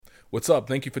What's up?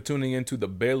 Thank you for tuning in to the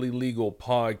Barely Legal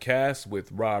podcast with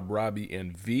Rob, Robbie,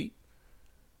 and V.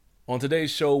 On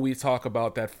today's show, we talk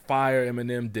about that fire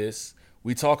Eminem diss.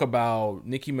 We talk about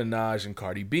Nicki Minaj and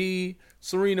Cardi B,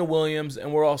 Serena Williams,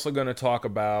 and we're also going to talk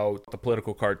about the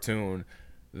political cartoon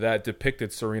that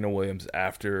depicted Serena Williams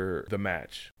after the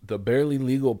match. The Barely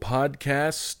Legal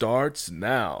podcast starts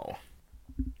now.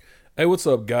 Hey, what's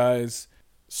up, guys?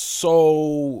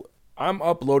 So, I'm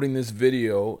uploading this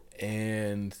video,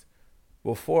 and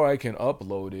before I can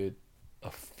upload it, a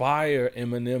fire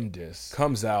Eminem diss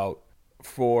comes out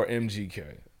for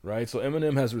MGK, right? So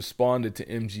Eminem has responded to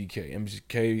MGK.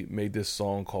 MGK made this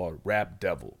song called Rap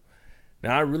Devil.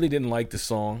 Now, I really didn't like the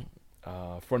song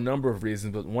for a number of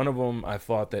reasons, but one of them, I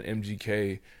thought that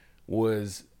MGK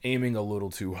was aiming a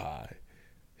little too high.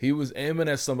 He was aiming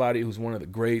at somebody who's one of the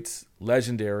greats,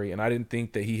 legendary, and I didn't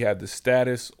think that he had the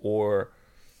status or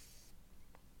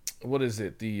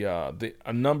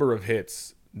a number of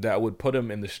hits that would put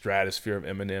him in the stratosphere of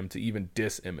Eminem to even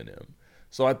diss Eminem.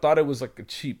 So I thought it was like a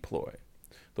cheap ploy.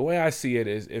 The way I see it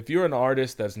is, if you're an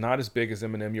artist that's not as big as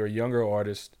Eminem, you're a younger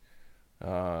artist,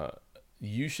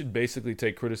 you should basically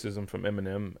take criticism from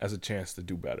Eminem as a chance to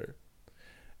do better.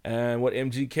 And what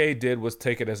MGK did was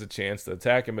take it as a chance to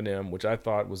attack Eminem, which I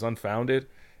thought was unfounded,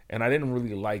 and I didn't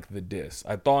really like the diss.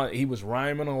 I thought he was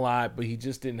rhyming a lot, but he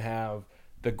just didn't have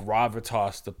the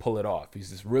gravitas to pull it off.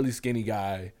 He's this really skinny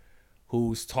guy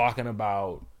who's talking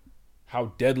about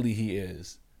how deadly he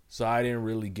is. So I didn't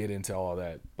really get into all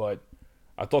that. But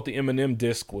I thought the Eminem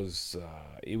disc was,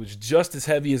 it was just as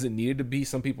heavy as it needed to be.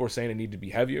 Some people were saying it needed to be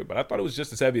heavier, but I thought it was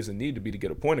just as heavy as it needed to be to get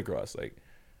a point across. Like,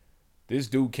 this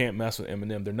dude can't mess with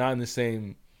Eminem. They're not in the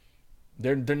same,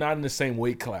 they're not in the same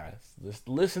weight class. Just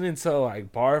listening to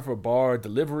like bar for bar,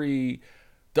 delivery,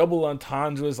 double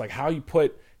entendres, like how you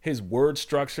put his word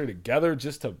structure together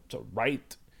just to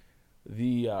write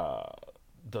the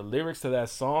lyrics to that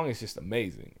song is just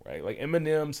amazing, right? Like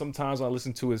Eminem, sometimes when I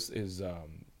listen to his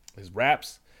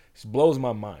raps, it blows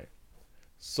my mind.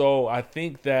 So I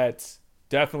think that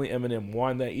definitely Eminem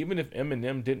won that. Even if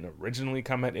Eminem didn't originally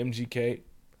come at MGK,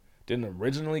 didn't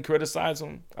originally criticize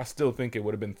him, I still think it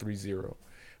would have been 3-0.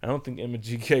 I don't think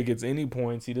MGK gets any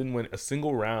points. He didn't win a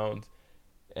single round.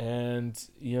 And,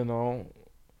 you know,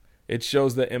 it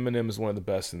shows that Eminem is one of the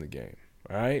best in the game.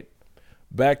 All right?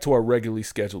 Back to our regularly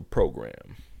scheduled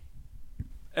program.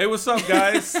 Hey, what's up,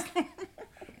 guys?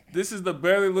 This is the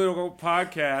Barely Legal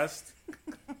podcast.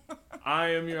 I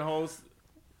am your host,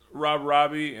 Rob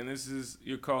Robbie, and this is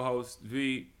your co-host,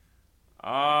 V.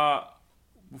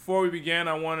 Before we begin,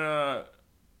 I want to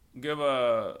give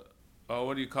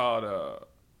what do you call it?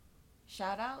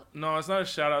 Shout out? No, it's not a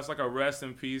shout out. It's like a rest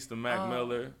in peace to Mac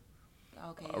Miller.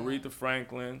 Okay. Aretha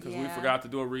Franklin, because we Yeah. forgot to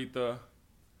do Aretha.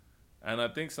 And I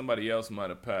think somebody else might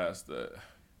have passed. I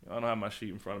don't have my sheet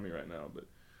in front of me right now. But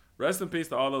rest in peace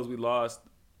to all those we lost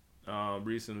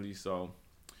recently. So,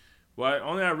 but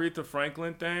on the Aretha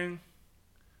Franklin thing,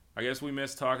 I guess we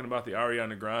missed talking about the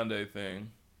Ariana Grande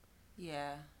thing.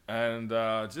 Yeah. And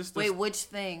just wait, which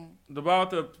thing? About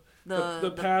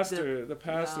the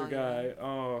pastor guy.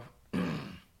 Yeah.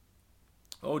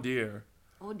 Oh dear.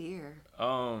 Oh dear.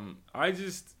 I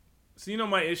just, so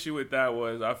my issue with that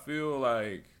was I feel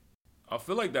like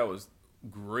that was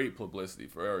great publicity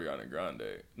for Ariana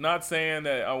Grande. Not saying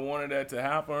that I wanted that to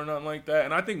happen or nothing like that,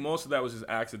 and I think most of that was just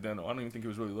accidental. I don't even think he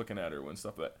was really looking at her when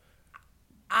stuff like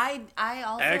that. I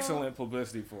also Excellent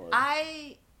publicity for her.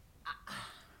 I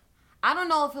don't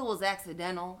know if it was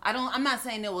accidental. I'm not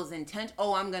saying it was intent.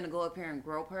 Oh, I'm gonna go up here and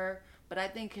grope her, but I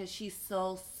think because she's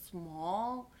so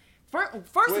small.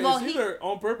 First of all, it's either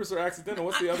on purpose or accidental.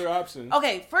 What's the other option?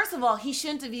 Okay, first of all, he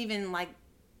shouldn't have even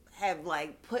have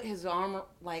put his arm.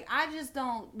 I just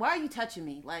don't. Why are you touching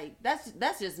me?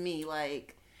 That's just me.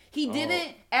 He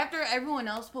didn't after everyone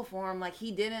else performed.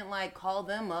 He didn't call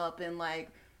them up and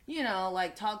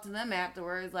talk to them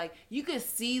afterwards. You could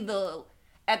see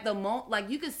at the moment,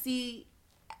 you could see.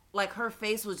 Her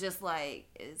face was just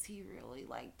is he really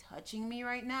touching me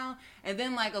right now? And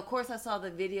then of course I saw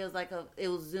the videos it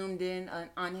was zoomed in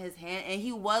on his hand and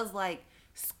he was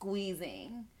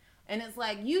squeezing. And it's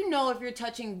if you're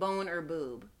touching bone or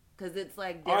boob because it's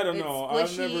I don't know.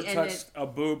 I've never touched a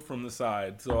boob from the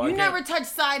side, so you never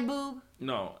touched side boob?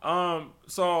 No.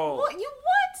 So what? You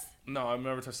what? No, I've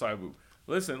never touched side boob.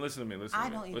 Listen to me. I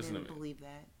don't even believe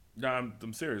that. No,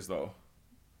 I'm serious though.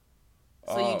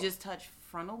 So you just touch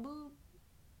frontal boob?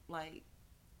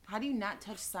 How do you not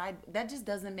touch side? That just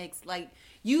doesn't make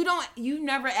you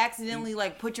never accidentally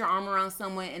put your arm around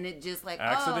someone and it just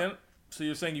accident. So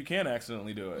you're saying you can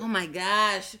accidentally do it? Oh my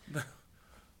gosh!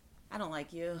 I don't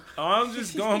like you. I'm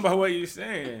just going by what you're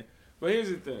saying. But here's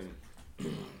the thing.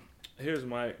 Here's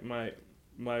my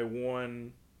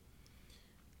one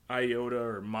iota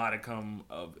or modicum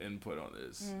of input on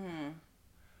this. Mm-hmm.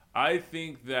 I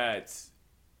think that,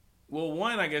 well,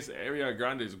 one, I guess Ariana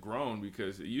Grande is grown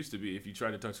because it used to be if you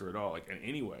tried to touch her at all, like in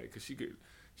any way, because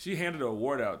she handed an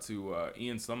award out to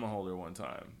Ian Somerhalder one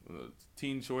time,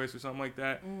 Teen Choice or something like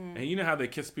that. Mm. And you know how they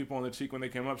kiss people on the cheek when they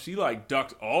came up? She like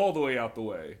ducked all the way out the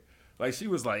way. Like she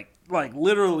was like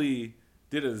literally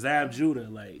did a Zab Judah,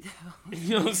 like, you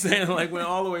know what I'm saying? Like went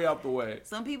all the way out the way.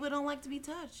 Some people don't like to be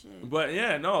touched. But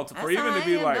yeah, no, for even to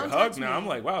be like hugged now, I'm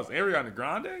like, wow, it's Ariana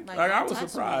Grande? Like I was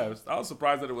surprised. I was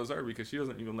surprised that it was her because she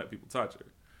doesn't even let people touch her.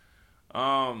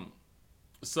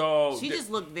 So she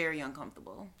just looked very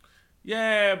uncomfortable.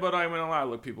 Yeah, but I mean, a lot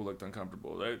of people looked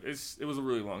uncomfortable. It was a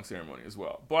really long ceremony as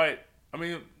well. But I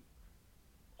mean,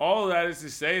 all of that is to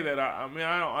say that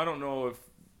I don't know if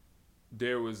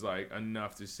there was like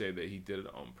enough to say that he did it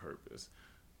on purpose.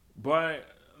 But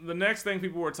the next thing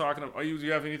people were talking about, do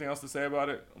you have anything else to say about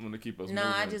it? I'm gonna keep us moving.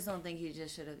 I just don't think he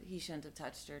shouldn't have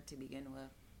touched her to begin with.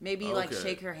 Maybe like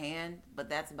shake her hand, but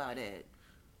that's about it.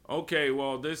 Okay,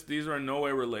 well these are in no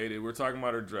way related. We're talking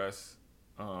about her dress.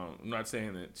 I'm not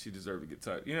saying that she deserved to get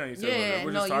touched. You know, you said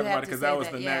we're just talking about it because that was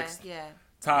the next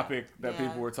topic that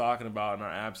people were talking about in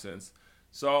our absence.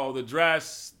 So the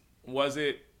dress, was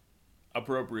it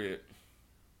appropriate?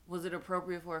 Was it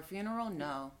appropriate for a funeral?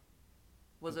 No.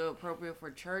 Was it appropriate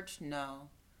for church? No.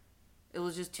 It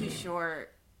was just too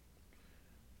short.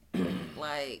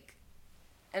 Like,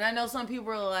 and I know some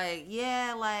people are like,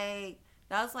 yeah, like,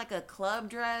 that was like a club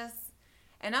dress.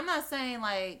 And I'm not saying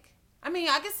like, I mean,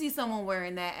 I could see someone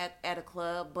wearing that at a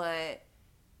club, but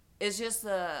it's just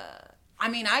I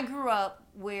mean, I grew up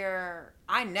where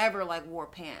I never like wore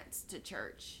pants to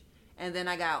church. And then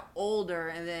I got older,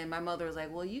 and then my mother was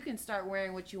like, well, you can start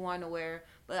wearing what you want to wear,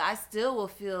 but I still will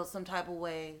feel some type of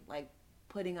way, like,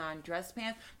 putting on dress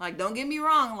pants. Like, don't get me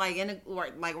wrong, like,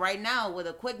 like right now, with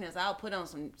a quickness, I'll put on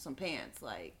some pants,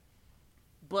 like,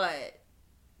 but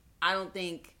I don't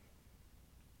think,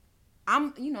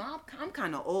 I'm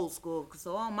kind of old school,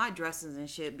 so all my dresses and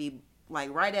shit be,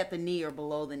 like, right at the knee or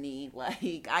below the knee.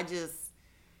 Like,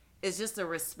 it's just a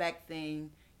respect thing.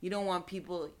 You don't want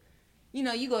people... You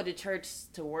know, you go to church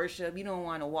to worship. You don't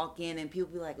want to walk in and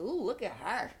people be like, ooh, look at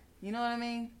her. You know what I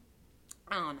mean?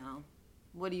 I don't know.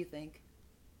 What do you think?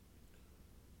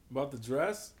 About the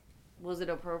dress? Was it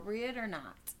appropriate or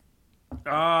not?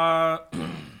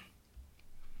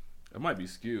 It might be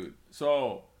skewed.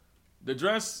 So, the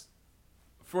dress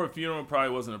for a funeral probably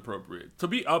wasn't appropriate. To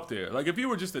be up there. Like, if you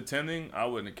were just attending, I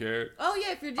wouldn't have cared. Oh,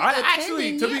 yeah, if you're just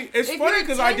attending. It's funny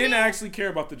because I didn't actually care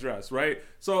about the dress, right?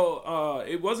 So,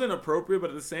 it wasn't appropriate, but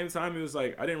at the same time, it was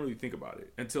like, I didn't really think about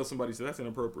it until somebody said, that's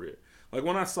inappropriate. Like,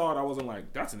 when I saw it, I wasn't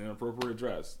like, that's an inappropriate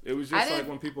dress. It was just like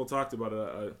when people talked about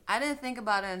it. I didn't think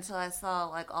about it until I saw,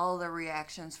 like, all the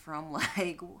reactions from,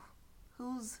 like,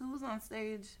 who's on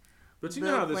stage? But you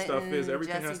know how this stuff is.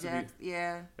 Everything has to be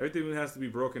everything has to be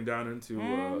broken down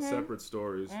into separate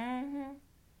stories. Mm-hmm.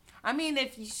 I mean,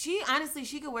 if she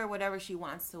could wear whatever she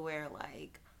wants to wear.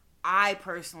 Like, I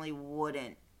personally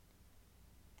wouldn't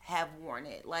have worn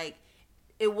it. Like,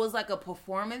 it was like a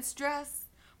performance dress,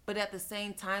 but at the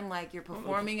same time, like, you're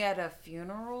performing at a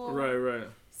funeral. Right.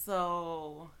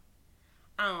 So,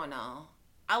 I don't know.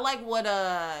 I like what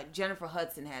Jennifer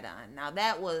Hudson had on. Now,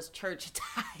 that was church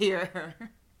attire.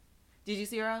 Did you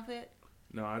see her outfit?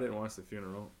 No, I didn't watch the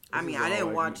funeral. I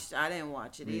didn't watch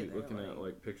it either. Looking at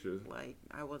like pictures. Like,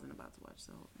 I wasn't about to watch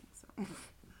the whole thing. So,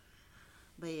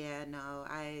 but yeah, no,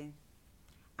 I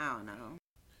don't know.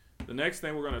 The next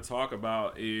thing we're gonna talk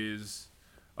about is,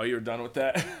 oh, you're done with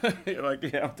that? You're like,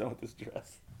 yeah, I'm done with this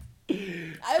dress. I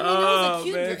mean, it was a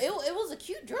cute. It was a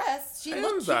cute dress. She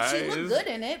looked good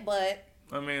in it, but.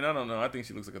 I mean, I don't know. I think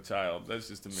she looks like a child. That's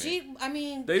just to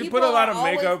me. They put a lot of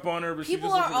makeup on her, but she just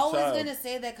looks like a child. People are always going to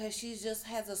say that because she just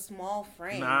has a small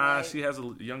frame. Nah, like, she has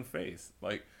a young face.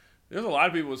 Like, there's a lot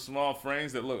of people with small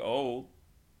frames that look old,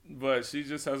 but she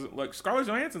just has, like, Scarlett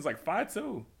Johansson's like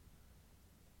 5'2".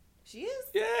 She is?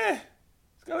 Yeah.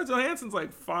 Scarlett Johansson's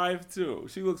like 5'2".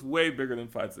 She looks way bigger than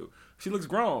 5'2". She looks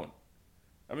grown.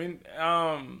 I mean,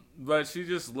 but she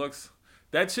just looks...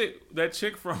 That chick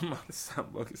from...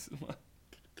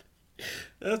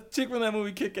 That chick from that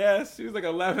movie Kick-Ass, she was like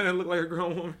 11 and looked like a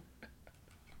grown woman.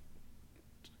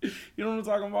 You know what I'm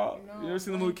talking about? No, you ever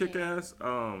seen the movie Kick-Ass?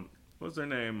 What's her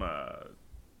name?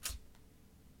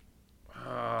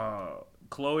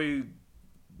 Chloe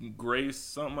Grace,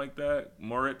 something like that.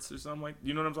 Moritz or something like that.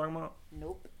 You know what I'm talking about?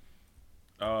 Nope.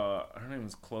 Her name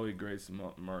is Chloe Grace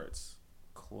Moritz.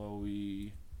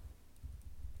 Chloe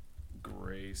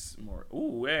Grace Moritz.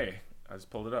 Ooh, hey. I just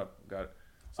pulled it up. Got it.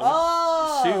 So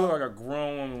Oh! She looked like a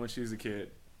grown woman when she was a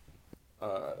kid.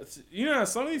 You know,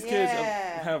 some of these kids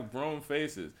have grown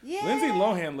faces. Yeah. Lindsay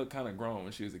Lohan looked kind of grown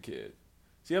when she was a kid.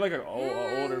 She had like an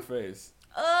older face.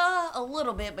 A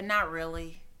little bit, but not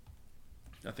really.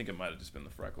 I think it might have just been the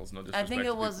freckles. No I disrespect think it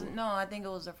to was people. no. I think it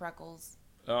was the freckles.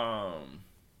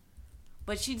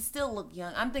 But she still looked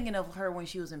young. I'm thinking of her when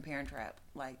she was in Parent Trap,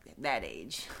 like that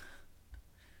age.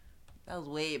 That was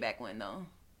way back when, though.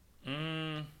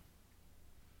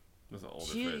 That's an older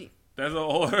face. That's an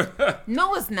older.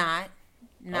 No, it's not.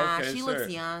 Nah, okay, she looks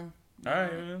young. All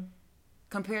right, man.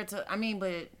 Compared to,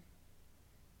 but.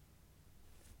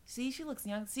 See, she looks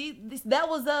young. See, that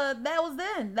was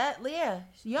then.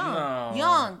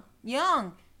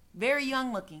 Young, very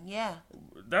young looking. Yeah.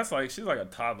 That's like she's like a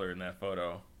toddler in that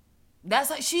photo. That's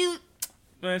like she.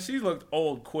 Man, she looked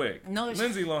old quick. No,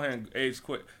 Lindsay Lohan aged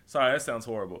quick. Sorry, that sounds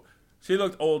horrible. She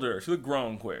looked older. She looked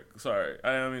grown quick. Sorry,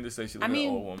 I didn't mean to say she looked like an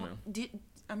old woman.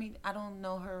 I don't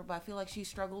know her, but I feel like she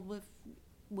struggled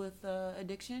with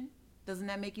addiction. Doesn't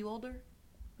that make you older?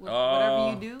 With whatever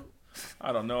you do.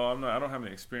 I don't know. I don't have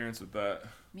any experience with that.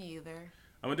 Me either.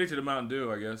 I'm addicted to Mountain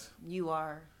Dew, I guess. You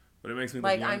are. But it makes me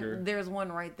look younger. There's one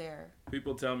right there.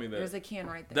 People tell me that. There's a can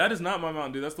right there. That is not my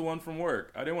Mountain Dew. That's the one from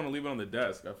work. I didn't want to leave it on the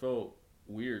desk. I felt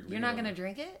weird. You're not gonna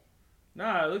drink it?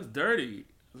 Nah, it looks dirty.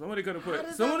 Somebody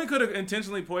could have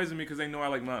intentionally poisoned me because they know I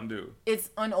like Mountain Dew. It's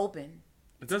unopened.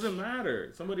 It doesn't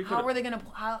matter. Somebody could. How were they gonna?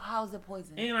 How's it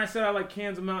poisoned? And I said I like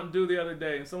cans of Mountain Dew the other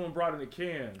day, and someone brought in a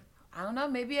can. I don't know.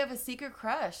 Maybe you have a secret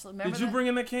crush. Remember Did you bring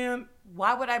in the can?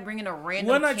 Why would I bring in a random?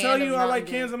 When I can tell you of I like Mountain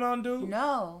Dew? cans of Mountain Dew?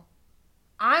 No.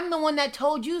 I'm the one that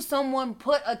told you someone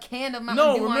put a can of Mountain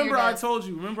Dew on your desk. No, remember I told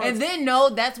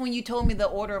you. That's when you told me the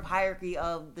order of hierarchy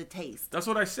of the taste. That's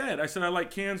what I said. I said I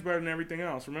like cans better than everything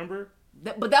else. Remember?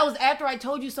 But that was after I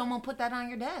told you someone put that on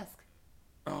your desk.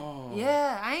 Oh.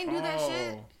 Yeah, I ain't do that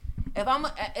shit. If I'm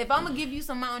gonna give you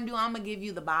some Mountain Dew, I'm gonna give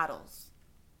you the bottles.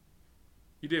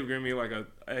 You did give me like a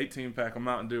 18-pack of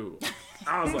Mountain Dew.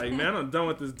 I was like, man, I'm done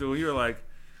with this dude. You were like,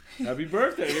 happy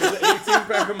birthday. Here's an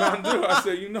 18-pack of Mountain Dew. I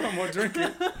said, you know I'm going to drink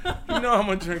it. You know I'm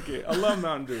going to drink it. I love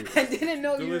Mountain Dew. I didn't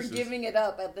know you were giving it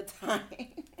up at the time.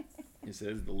 He said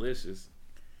it's delicious.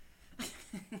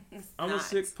 I'm a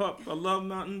sick pup. I love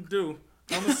Mountain Dew.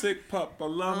 I'm a sick pup. I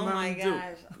love Mountain Dew. Oh, my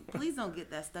gosh. Please don't get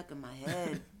that stuck in my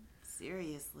head.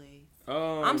 Seriously.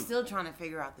 I'm still trying to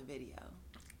figure out the video.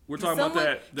 We're talking about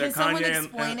that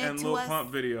Kanye and Lil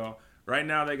Pump video. Right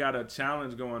now they got a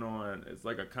challenge going on. It's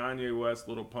like a Kanye West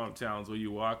Lil Pump challenge where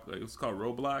you walk. Like, it's called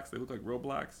Roblox. They look like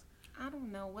Roblox. I don't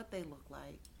know what they look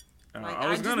like.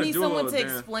 I just need someone to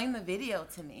explain the video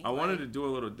to me. I wanted to do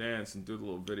a little dance and do the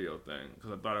little video thing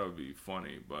because I thought it would be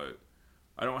funny, but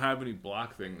I don't have any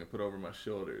block thing to put over my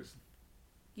shoulders.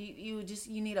 You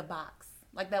need a box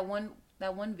like that one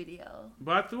video.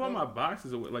 But I threw all my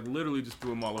boxes away, like literally just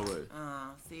threw them all away.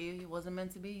 See, it wasn't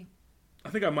meant to be. I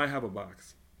think I might have a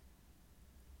box.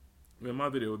 I mean, my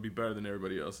video would be better than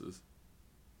everybody else's.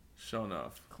 Show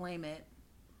enough. Claim it.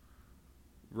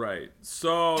 Right.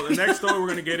 So the next story we're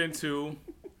going to get into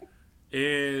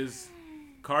is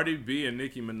Cardi B and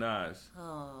Nicki Minaj.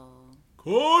 Oh.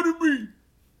 Cardi B!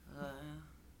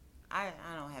 I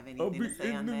don't have anything to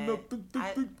say on that.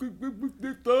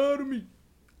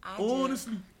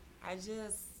 Honestly. I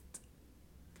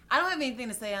don't have anything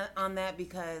to say on that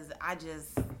because I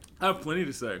have plenty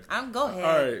to say. Go ahead.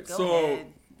 All right. Go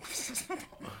ahead.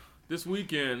 This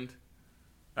weekend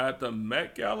at the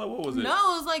Met Gala, what was it?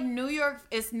 No, it was like New York.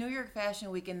 It's New York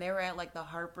Fashion Week, and they were at like the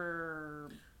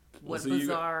Harper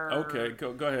Bazaar. Okay,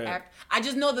 go ahead. I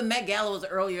just know the Met Gala was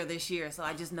earlier this year, so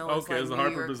I just know it's like it was the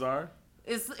Harper Bazaar.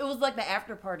 It was like the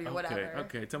after party or whatever.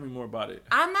 Okay, tell me more about it.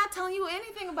 I'm not telling you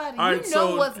anything about it. All right,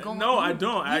 know what's going on. No, I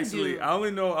don't actually. I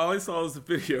only saw the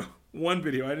video. One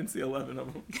video. I didn't see 11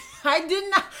 of them. I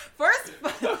did not. First,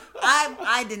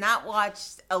 I did not watch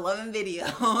 11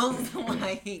 videos.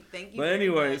 Thank you. But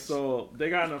anyway, so they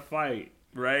got in a fight,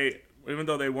 right? Even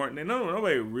though they weren't.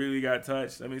 Nobody really got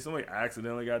touched. I mean, somebody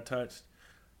accidentally got touched.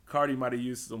 Cardi might have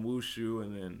used some wushu,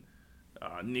 and then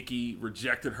Nicki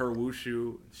rejected her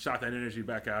wushu, shot that energy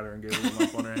back at her, and gave her a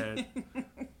lump on her head.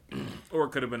 Or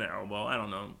it could have been an elbow. I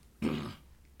don't know.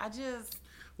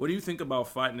 What do you think about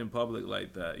fighting in public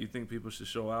like that? You think people should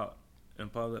show out in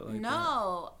public like that?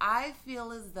 No, I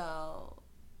feel as though,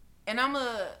 and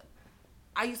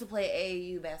I used to play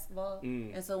AAU basketball,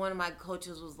 and so one of my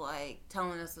coaches was like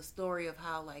telling us a story of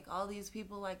how like all these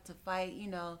people like to fight,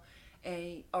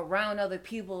 and around other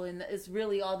people, and it's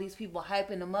really all these people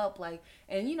hyping them up, like,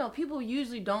 and you know, people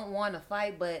usually don't want to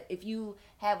fight, but if you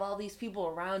have all these people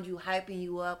around you hyping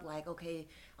you up, like, okay,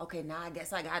 now I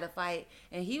guess I gotta fight.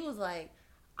 And he was like,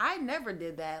 I never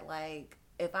did that. Like,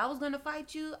 if I was gonna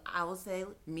fight you, I would say,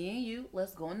 me and you,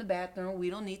 let's go in the bathroom. We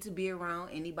don't need to be around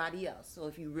anybody else. So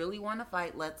if you really want to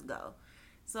fight, let's go.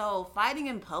 So fighting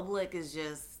in public is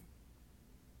just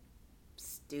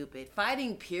stupid.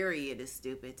 Fighting, period, is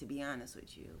stupid, to be honest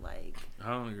with you. Like,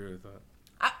 I don't agree with that.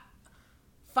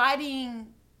 Fighting,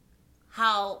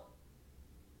 how...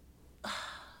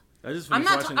 I'm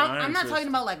not talking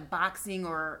about like boxing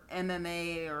or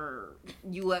MMA or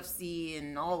UFC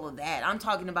and all of that. I'm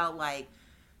talking about like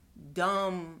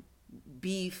dumb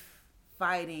beef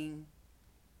fighting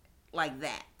like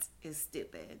that is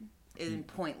stupid and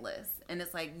pointless. And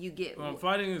it's like you get...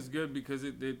 fighting is good because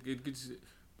it gets...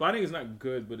 Fighting is not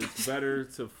good, but it's better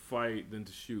to fight than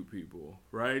to shoot people,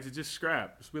 right? To just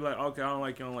scrap. Just be like, okay, I don't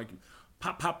like you.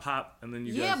 Pop, pop, pop. And then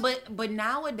you but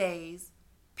nowadays...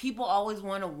 people always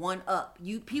want to one up.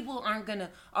 People aren't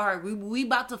gonna. All right, we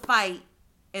about to fight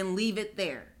and leave it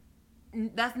there.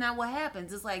 That's not what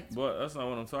happens. It's like. But that's not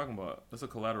what I'm talking about. That's a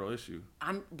collateral issue.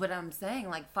 I'm saying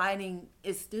like fighting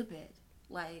is stupid.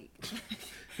 Like.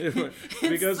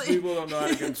 Because people don't know how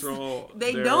to control.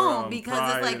 They their, don't because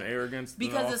pride it's like and arrogance.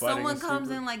 Because if someone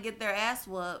comes in like get their ass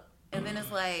whooped. And then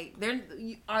it's like,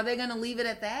 are they gonna leave it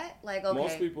at that? Like, okay.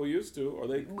 Most people used to, or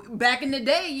they. Back in the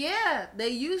day, yeah, they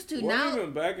used to. Well, now,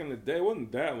 even back in the day, it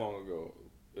wasn't that long ago.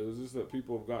 It was just that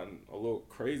people have gotten a little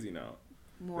crazy now.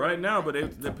 Right now,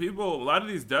 but the people, a lot of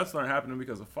these deaths aren't happening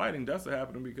because of fighting. Deaths are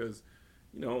happening because,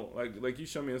 you know, like you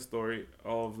showed me a story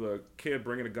of the kid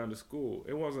bringing a gun to school.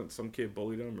 It wasn't some kid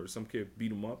bullied him or some kid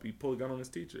beat him up. He pulled a gun on his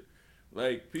teacher.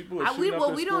 Like, people are shooting up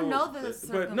their we school. Don't know this.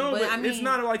 But I mean, it's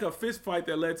not like a fist fight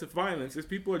that led to violence. It's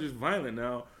people are just violent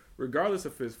now, regardless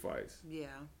of fist fights. Yeah.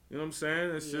 You know what I'm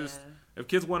saying? It's just, if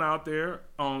kids went out there,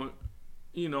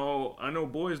 you know, I know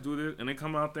boys do this, and they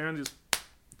come out there and just,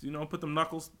 you know, put them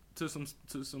knuckles to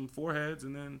some foreheads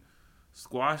and then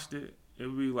squashed it. It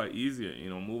would be, like, easier. You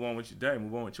know, move on with your day,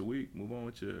 move on with your week, move on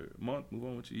with your month, move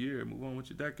on with your year, move on with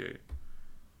your decade.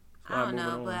 I don't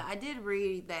know, but I did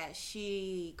read that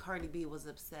Cardi B was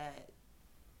upset,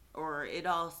 or it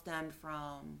all stemmed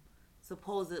from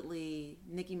supposedly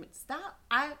Nicki. Stop!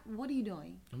 What are you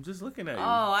doing? I'm just looking at you.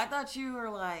 Oh, I thought you were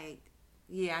like,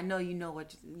 yeah, I know you know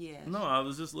what. Yeah. No, I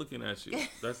was just looking at you.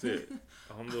 That's it.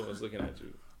 I was looking at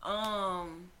you.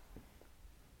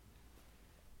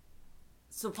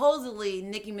 Supposedly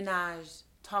Nicki Minaj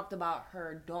talked about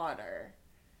her daughter.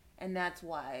 And that's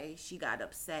why she got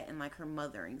upset in like her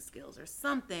mothering skills or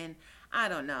something. I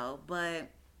don't know.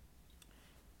 But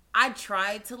I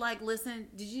tried to like listen.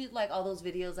 Did you like all those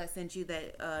videos I sent you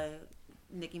that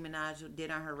Nicki Minaj did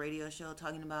on her radio show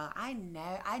talking about I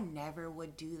never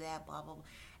would do that, blah, blah, blah.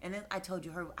 And then I told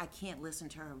you I can't listen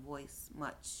to her voice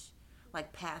much,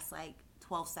 like past like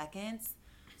 12 seconds.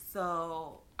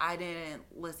 So I didn't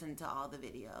listen to all the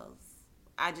videos.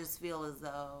 I just feel as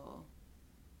though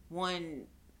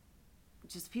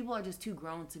people are just too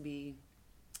grown to be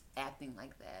acting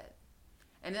like that.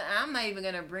 And I'm not even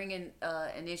gonna bring in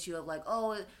an issue of like,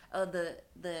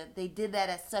 they did that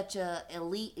at such a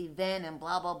elite event and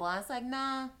blah blah blah. It's like,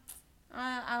 nah,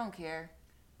 I don't care.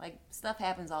 Like, stuff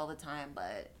happens all the time,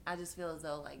 but I just feel as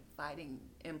though like fighting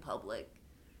in public,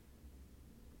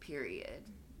 period,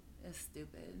 is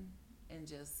stupid and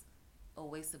just a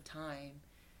waste of time.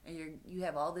 And you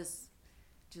have all this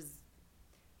just.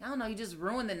 I don't know, you just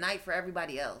ruin the night for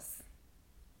everybody else.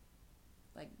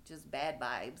 Like, just bad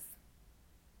vibes.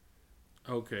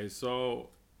 Okay, so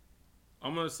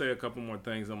I'm going to say a couple more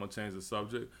things. I'm going to change the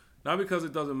subject. Not because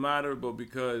it doesn't matter, but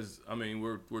because, I mean,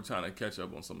 we're trying to catch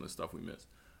up on some of the stuff we missed.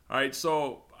 All right,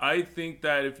 so I think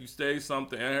that if you say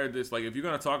something, and I heard this, like, if you're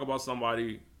going to talk about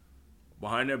somebody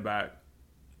behind their back,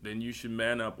 then you should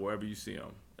man up wherever you see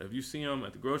them. If you see them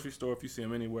at the grocery store, if you see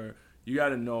them anywhere, you got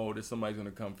to know that somebody's going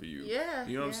to come for you. Yeah.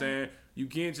 You know what I'm saying? You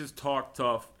can't just talk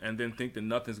tough and then think that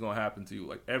nothing's going to happen to you.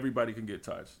 Like, everybody can get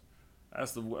touched.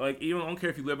 That's even I don't care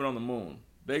if you live it on the moon.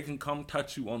 They can come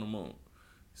touch you on the moon.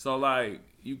 So, like,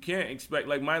 you can't expect,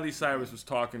 like, Miley Cyrus was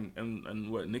talking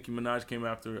and what, Nicki Minaj came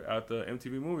after at the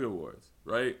MTV Movie Awards,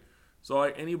 right? So,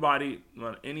 like, anybody,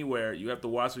 anywhere, you have to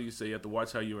watch what you say. You have to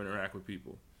watch how you interact with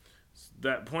people.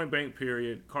 That point blank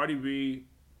period. Cardi B,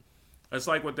 that's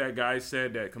like what that guy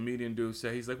said, that comedian dude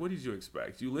said. He's like, what did you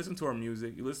expect? You listen to her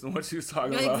music. You listen to what she was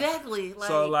talking about. Exactly.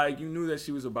 So, like, you knew that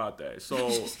she was about that. So,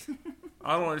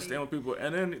 I don't understand what people.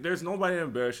 And then there's nobody to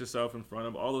embarrass yourself in front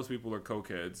of. All those people are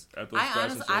cokeheads at those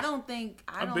fashion shows. I don't think.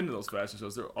 I've been to those fashion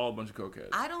shows. They're all a bunch of cokeheads.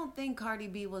 I don't think Cardi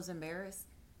B was embarrassed.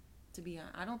 To be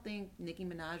honest, I don't think Nicki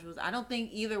Minaj was. I don't think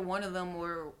either one of them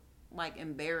were like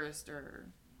embarrassed or.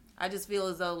 I just feel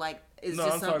as though like it's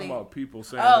just something. No, I'm talking about people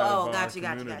saying that about got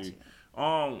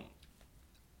you.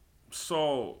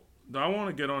 So I want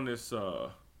to get on this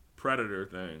Predator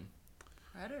thing.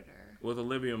 Predator with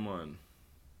Olivia Munn.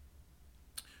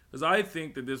 Because I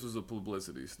think that this was a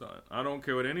publicity stunt. I don't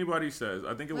care what anybody says.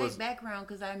 I think it was background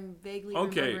because I'm vaguely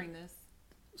remembering this.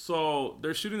 So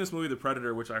they're shooting this movie, The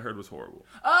Predator, which I heard was horrible.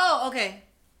 Oh, okay.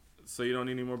 So you don't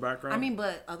need any more background? I mean,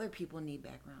 but other people need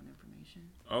background information.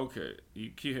 Okay. You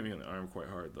keep hitting me on the arm quite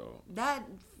hard, though. That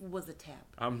was a tap.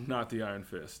 I'm not the Iron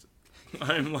Fist.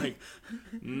 I'm like,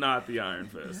 not the Iron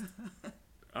Fist.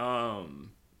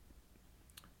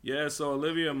 Yeah, so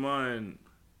Olivia Munn,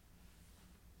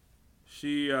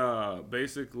 she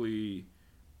basically,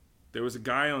 there was a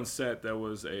guy on set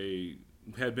that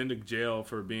had been to jail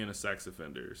for being a sex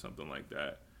offender or something like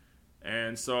that.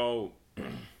 And so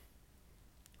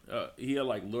he had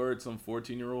like lured some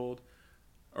 14-year-old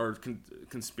or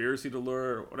conspiracy to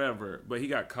lure or whatever, but he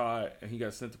got caught and he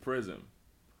got sent to prison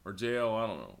or jail, I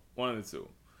don't know, one of the two.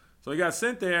 So he got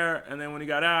sent there, and then when he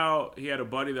got out, he had a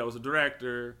buddy that was a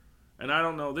director, and I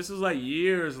don't know, this was like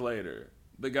years later.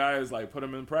 The guy is like put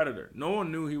him in Predator. No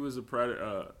one knew he was a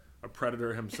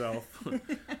predator himself.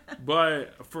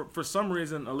 But for some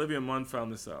reason, Olivia Munn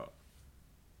found this out.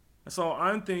 So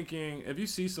I'm thinking, if you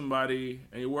see somebody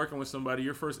and you're working with somebody,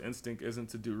 your first instinct isn't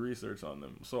to do research on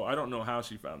them. So I don't know how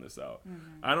she found this out.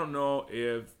 Mm-hmm. I don't know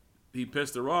if he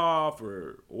pissed her off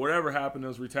or whatever happened. There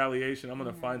was retaliation. I'm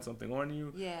going to find something on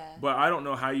you. Yeah. But I don't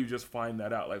know how you just find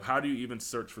that out. Like, how do you even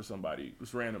search for somebody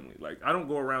just randomly? Like, I don't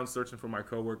go around searching for my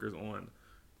coworkers on,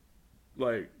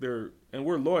 like, and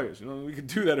we're lawyers. You know, we could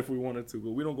do that if we wanted to,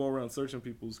 but we don't go around searching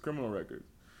people's criminal records.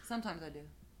 Sometimes I do.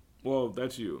 Well,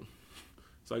 that's you.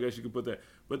 So I guess you could put that.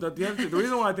 But the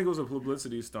reason why I think it was a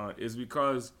publicity stunt is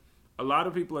because a lot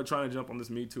of people are trying to jump on this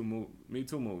Me Too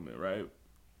movement, right?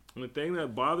 And the thing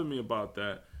that bothered me about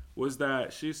that was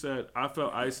that she said, I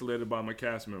felt isolated by my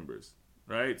cast members,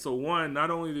 right? So one, not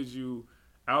only did you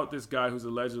out this guy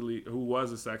who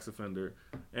was a sex offender,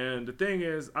 and the thing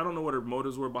is, I don't know what her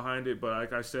motives were behind it, but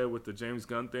like I said with the James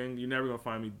Gunn thing, you're never going to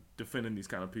find me defending these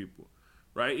kind of people,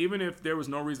 right? Even if there was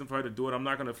no reason for her to do it, I'm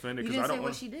not going to defend it. You didn't say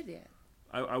what she did yet.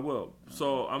 I will.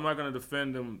 So I'm not going to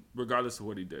defend him regardless of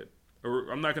what he did.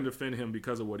 Or I'm not going to defend him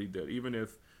because of what he did, even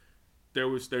if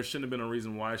there shouldn't have been a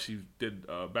reason why she did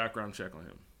a background check on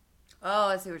him. Oh,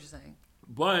 I see what you're saying.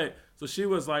 But, so she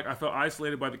was like, I felt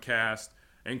isolated by the cast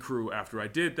and crew after I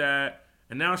did that.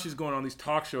 And now she's going on these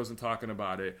talk shows and talking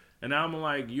about it. And now I'm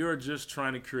like, you're just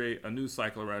trying to create a news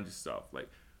cycle around yourself. Like,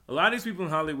 a lot of these people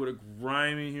in Hollywood are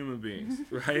grimy human beings,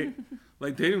 right?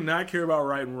 Like, they do not care about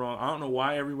right and wrong. I don't know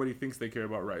why everybody thinks they care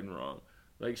about right and wrong.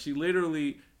 Like, she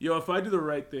literally, if I do the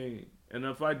right thing, and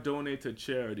if I donate to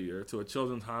charity or to a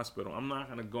children's hospital, I'm not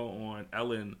going to go on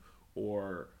Ellen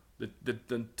or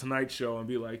the Tonight Show and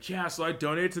be like, yeah, so I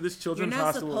donated to this children's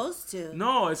hospital. You're not supposed to.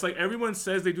 No, it's like everyone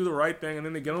says they do the right thing, and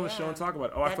then they get on the show and talk about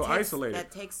it. Oh, I feel isolated.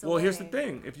 That takes away. Well, here's the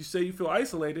thing. If you say you feel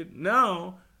isolated,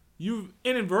 now you've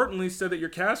inadvertently said that your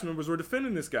cast members were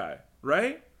defending this guy,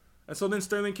 right? And so then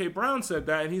Sterling K. Brown said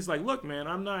that, and he's like, look, man,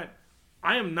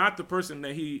 I am not the person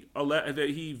that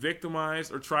he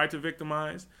victimized or tried to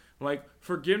victimize. Like,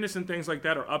 forgiveness and things like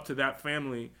that are up to that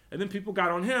family. And then people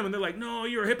got on him, and they're like, no,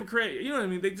 you're a hypocrite. You know what I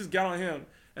mean? They just got on him.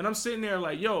 And I'm sitting there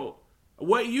like, yo,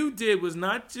 what you did was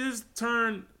not just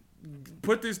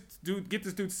get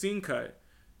this dude's scene cut.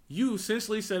 You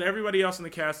essentially said everybody else in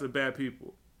the cast are bad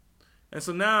people. And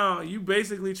so now you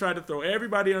basically tried to throw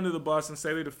everybody under the bus and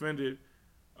say they defended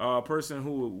a person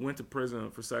who went to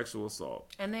prison for sexual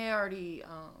assault. And they already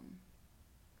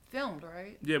filmed,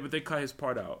 right? Yeah, but they cut his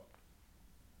part out.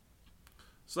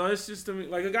 So it's just, to me,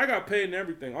 like, a guy got paid and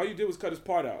everything. All you did was cut his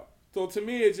part out. So to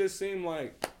me, it just seemed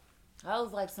like... That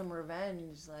was like some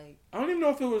revenge. Like, I don't even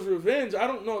know if it was revenge. I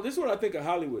don't know. This is what I think of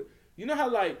Hollywood. You know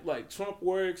how, like Trump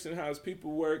works and how his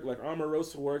people work, like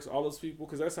Omarosa works, all those people?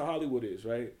 Because that's how Hollywood is,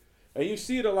 right? And you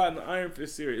see it a lot in the Iron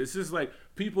Fist series. It's just like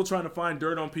people trying to find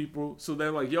dirt on people. So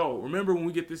they're like, yo, remember when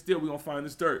we get this deal, we're going to find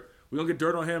this dirt. We're going to get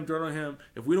dirt on him.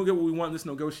 If we don't get what we want in this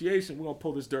negotiation, we're going to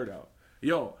pull this dirt out.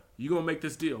 Yo, you going to make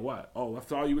this deal. What? Oh, I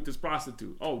saw you with this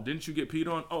prostitute. Oh, didn't you get peed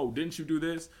on? Oh, didn't you do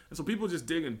this? And so people just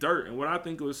digging dirt. And what I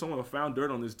think was someone found dirt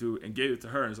on this dude and gave it to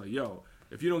her. And it's like, yo,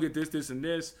 if you don't get this, this, and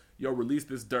this, yo, release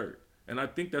this dirt. And I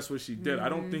think that's what she did. Mm-hmm. I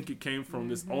don't think it came from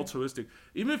this altruistic.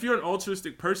 Even if you're an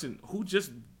altruistic person who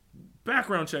just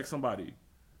background check somebody.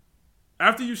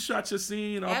 After you shot your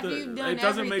scene, it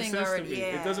doesn't make sense to me.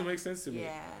 Yeah. It doesn't make sense to me.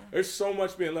 Yeah. There's so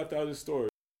much being left out of this story.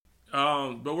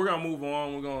 But we're gonna move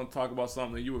on. We're gonna talk about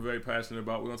something that you were very passionate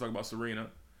about. We're gonna talk about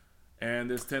Serena and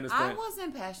this tennis thing. I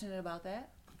wasn't passionate about that.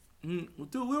 Dude,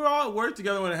 we were all at work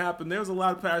together when it happened. There was a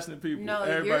lot of passionate people. No,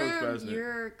 everybody was passionate.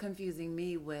 You're confusing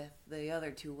me with the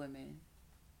other two women.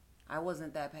 I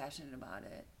wasn't that passionate about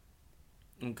it.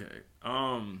 Okay.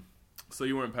 So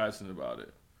you weren't passionate about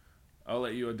it. I'll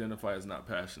let you identify as not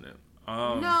passionate.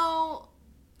 No,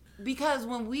 because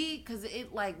when we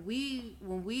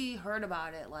heard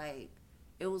about it, like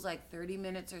it was like 30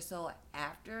 minutes or so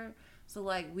after. So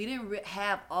like we didn't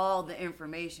have all the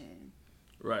information.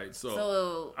 Right.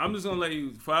 So I'm just gonna let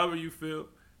you, however you feel.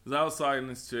 Because I was talking to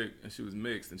this chick and she was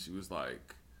mixed and she was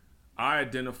like, I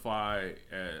identify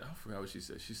as, I forgot what she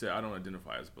said. She said, I don't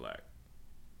identify as black.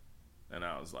 And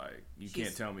I was like, you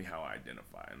can't tell me how I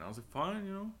identify. And I was like, fine,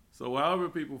 you know. So however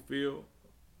people feel,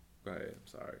 go ahead. I'm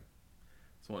sorry.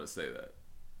 Just want to say that.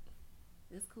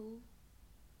 It's cool.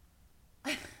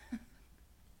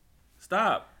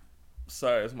 Stop.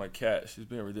 Sorry, it's my cat. She's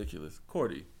being ridiculous.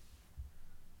 Cordy.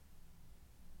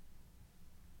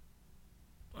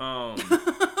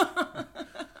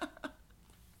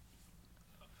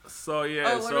 So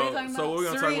yeah, so we're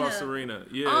gonna talk about Serena.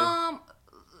 Yeah.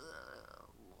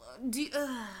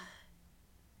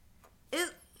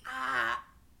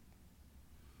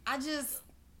 I just.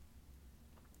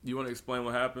 You want to explain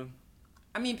what happened?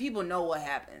 I mean, people know what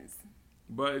happens.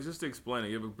 But just to explain it,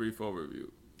 give a brief overview.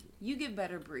 You give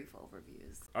better brief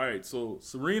overviews. All right, so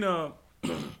Serena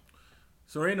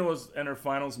was in her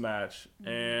finals match,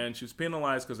 and she was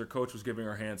penalized because her coach was giving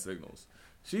her hand signals.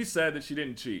 She said that she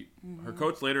didn't cheat. Her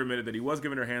coach later admitted that he was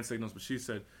giving her hand signals, but she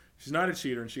said she's not a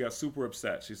cheater, and she got super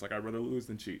upset. She's like, I'd rather lose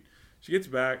than cheat. She gets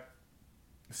back,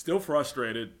 still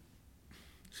frustrated.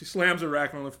 She slams her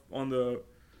racket on the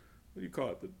what do you call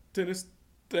it? The tennis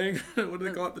thing? What do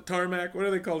they call it? The tarmac? What do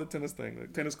they call the tennis thing? The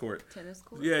tennis court. Tennis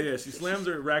court? Yeah. She slams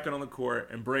her racket on the court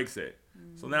and breaks it.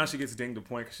 So now she gets dinged a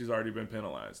point because she's already been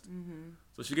penalized.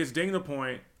 So she gets dinged a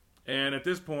point, and at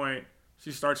this point,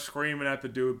 she starts screaming at the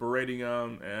dude, berating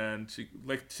him, and she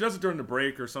does it during the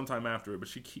break or sometime after it, but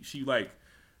she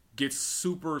gets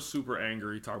super, super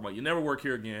angry, talking about, you never work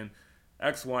here again,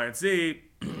 X, Y, and Z.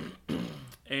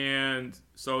 And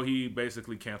so he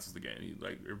basically cancels the game. He's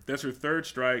like, if that's her third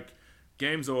strike,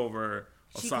 game's over.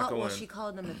 She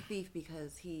called him a thief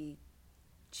because she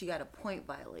got a point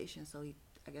violation, so he,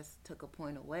 I guess, took a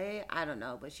point away. I don't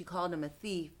know, but she called him a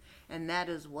thief, and that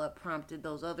is what prompted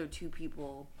those other two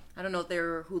people. I don't know if they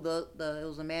were it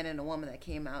was a man and a woman that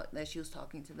came out that she was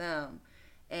talking to them,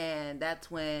 and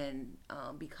that's when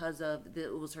because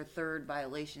it was her third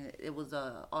violation, it was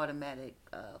a automatic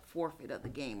forfeit of the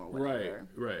game or whatever.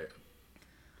 Right.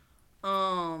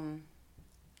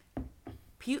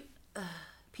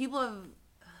 People have.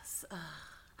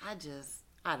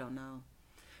 I don't know,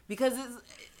 because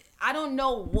I don't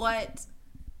know what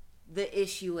the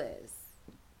issue is,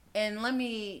 and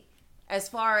as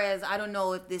far as, I don't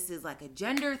know if this is like a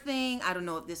gender thing, I don't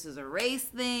know if this is a race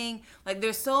thing. Like,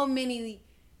 there's so many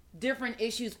different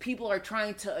issues people are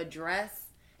trying to address,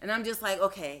 and I'm just like,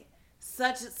 okay,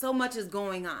 so much is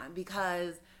going on,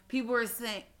 because people are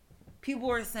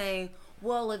saying,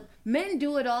 well, if men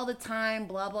do it all the time,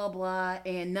 blah blah blah,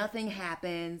 and nothing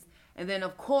happens, and then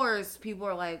of course people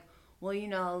are like, well, you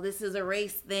know, this is a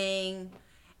race thing.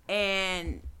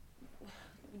 And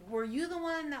were you the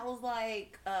one that was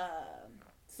like,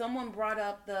 someone brought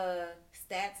up the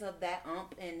stats of that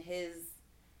ump and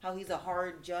how he's a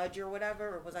hard judge or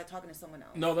whatever? Or was I talking to someone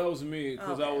else? No, that was me,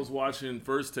 because I was watching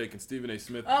First Take and Stephen A.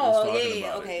 Smith was talking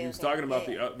about it. He was talking about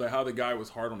how the guy was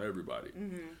hard on everybody.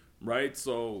 Right?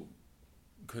 So,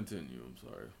 continue. I'm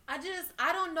sorry.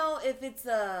 I don't know if it's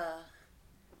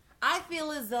I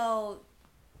feel as though,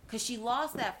 because she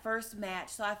lost that first match,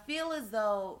 so I feel as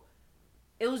though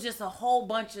it was just a whole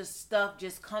bunch of stuff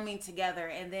just coming together,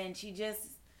 and then she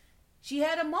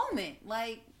had a moment.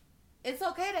 Like, it's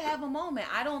okay to have a moment.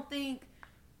 I don't think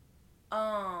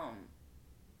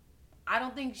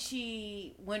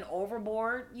she went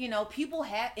overboard. You know, people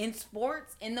in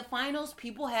sports, in the finals,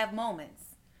 people have moments.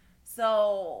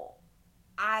 So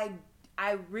I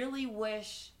really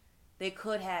wish they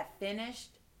could have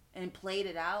finished and played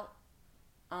it out.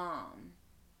 I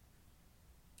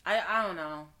don't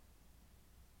know.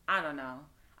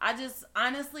 I just,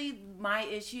 honestly, my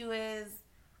issue is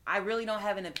I really don't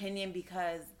have an opinion,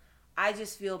 because I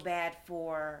just feel bad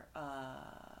for,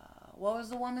 what was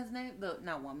the woman's name?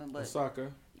 Not woman, but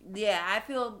Osaka. Yeah, I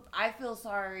feel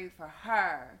sorry for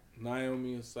her.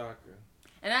 Naomi Osaka.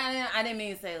 And I didn't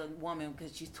mean to say woman,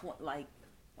 because she's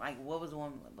like what was the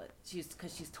woman, but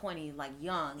because she's 20, like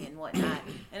young and whatnot.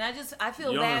 And I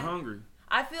feel young bad. and hungry.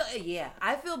 I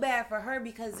feel bad for her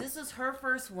because this is her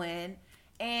first win,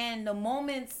 and the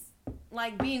moment's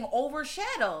like being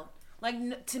overshadowed. Like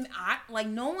like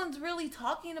no one's really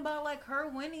talking about like her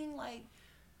winning. Like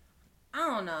I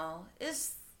don't know.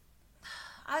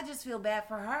 I just feel bad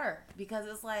for her because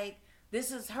it's like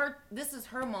this is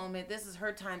her moment. This is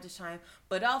her time to shine.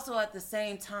 But also at the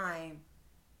same time,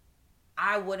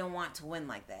 I wouldn't want to win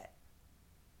like that.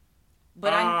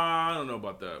 But I don't know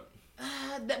about that.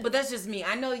 But that's just me.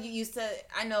 I know you said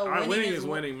I know winning is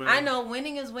winning, man. I know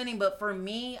winning is winning, but for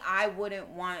me, I wouldn't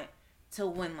want to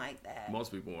win like that.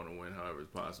 Most people want to win however it's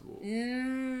possible.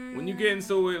 When you get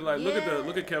into it, like look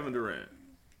at Kevin Durant.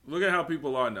 Look at how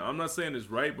people are now. I'm not saying it's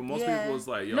right, but most people is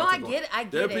like, yo. No, I get it.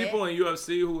 There are people in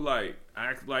UFC who like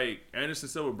act like Anderson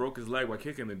Silva broke his leg by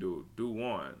kicking the dude. Dude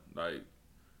won. Like,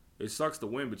 it sucks to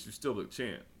win, but you still the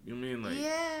champ. You know what I mean? Like,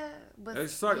 yeah, but it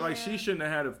sucks. Like, she shouldn't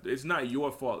have had it's not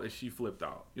your fault if she flipped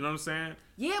out. You know what I'm saying?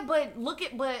 Yeah, but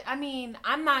I mean,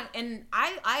 I'm not, and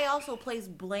I also place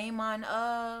blame on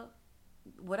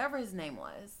whatever his name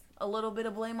was. A little bit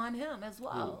of blame on him as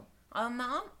well. On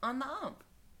the ump.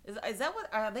 Is that what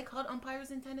are they called? Umpires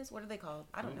in tennis? What are they called?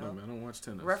 I don't know. Man, I don't watch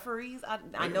tennis. Referees?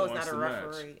 I know it's not a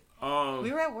referee.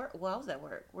 We were at work. Well, I was at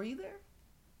work. Were you there?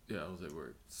 Yeah, I was at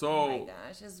work. So, oh my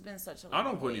gosh, it's been such a long I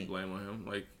don't put week. any blame on him.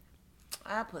 Like,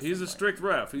 he's a strict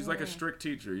ref. He's like a strict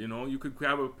teacher. You know, you could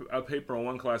have a paper on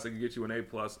one class that could get you an A+,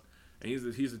 and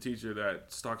he's a teacher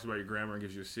that talks about your grammar and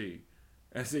gives you a C.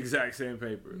 That's the exact same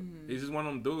paper. He's just one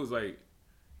of them dudes. Like,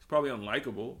 he's probably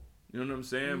unlikable. You know what I'm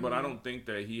saying? But I don't think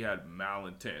that he had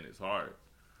malintent in his heart.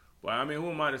 But I mean, who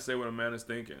am I to say what a man is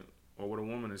thinking or what a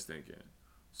woman is thinking?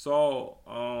 So,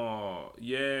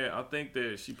 yeah, I think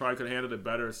that she probably could have handled it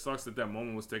better. It sucks that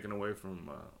moment was taken away from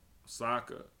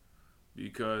Osaka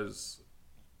because,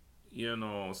 you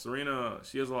know, Serena,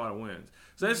 she has a lot of wins.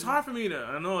 So it's hard for me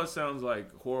I know it sounds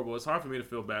like horrible. It's hard for me to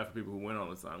feel bad for people who win all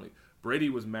the time. Like, Brady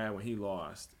was mad when he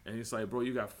lost. And he's like, bro,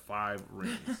 you got 5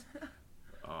 rings.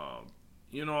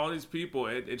 You know, all these people,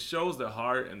 it shows their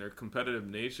heart and their competitive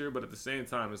nature, but at the same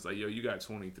time, it's like, yo, you got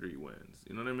 23 wins.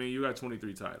 You know what I mean? You got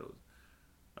 23 titles.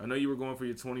 I know you were going for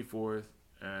your 24th,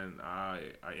 and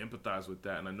I empathize with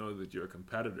that, and I know that you're a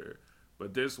competitor.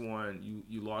 But this one,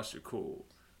 you lost your cool,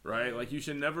 right? Like, you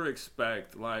should never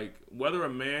expect, like, whether a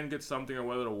man gets something or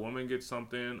whether a woman gets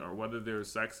something or whether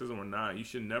there's sexism or not, you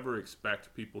should never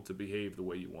expect people to behave the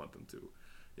way you want them to.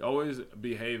 You always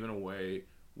behave in a way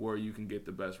where you can get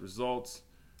the best results.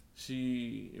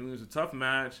 It was a tough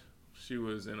match. She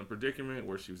was in a predicament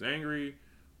where she was angry,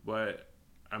 but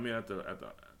I mean at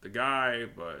the guy,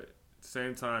 but at the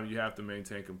same time you have to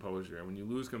maintain composure. And when you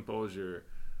lose composure,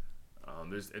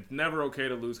 it's never okay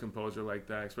to lose composure like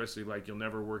that, especially like you'll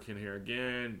never work in here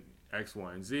again, X,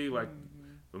 Y, and Z. Like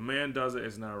if a man does it,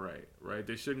 it's not right?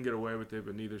 They shouldn't get away with it,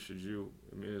 but neither should you.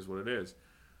 I mean, it is what it is.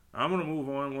 I'm going to move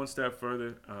on one step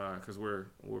further because we're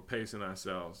pacing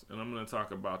ourselves. And I'm going to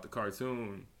talk about the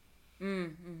cartoon. All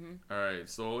right.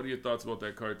 So what are your thoughts about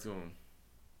that cartoon?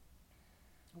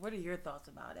 What are your thoughts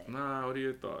about it? Nah, what are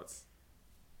your thoughts?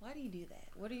 Why do you do that?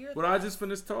 What are your thoughts? I just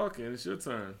finished talking. It's your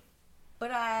turn.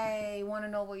 But I want to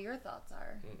know what your thoughts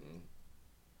are.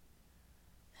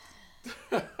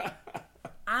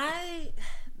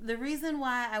 The reason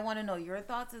why I want to know your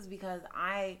thoughts is because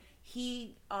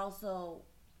he also...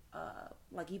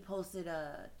 like he posted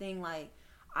a thing like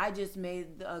I just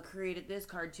created this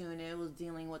cartoon and it was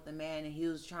dealing with the man and he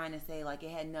was trying to say like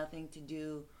it had nothing to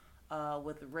do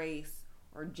with race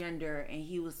or gender, and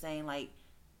he was saying like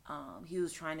he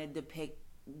was trying to depict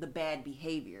the bad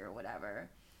behavior or whatever.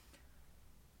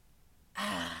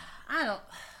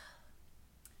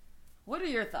 What are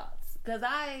your thoughts? Because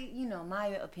my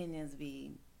opinions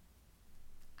be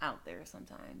out there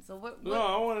sometimes. So what? No,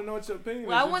 I want to know what your opinion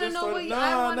is. I want to know what you. No,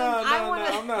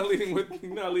 I'm not leading with.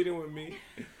 You're not leading with me.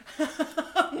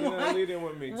 You're not leading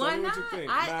with me. Tell me what you think.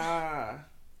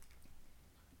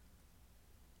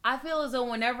 I feel as though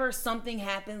whenever something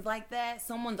happens like that,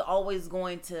 someone's always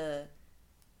going to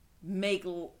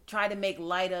try to make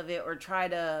light of it or try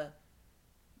to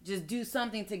just do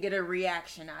something to get a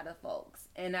reaction out of folks.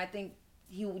 And I think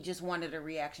he just wanted a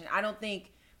reaction. I don't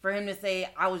think for him to say,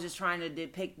 I was just trying to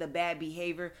depict the bad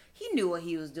behavior, he knew what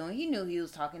he was doing. He knew he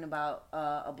was talking about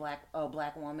a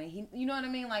black woman. You know what I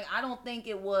mean? Like, I don't think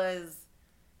it was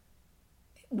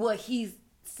what he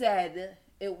said,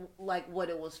 what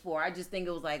it was for. I just think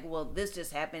it was like, well, this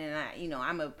just happened, and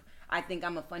I think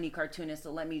I'm a funny cartoonist,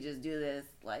 so let me just do this,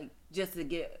 like, just to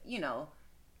get,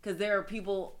 because there are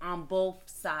people on both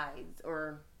sides,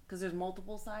 or because there's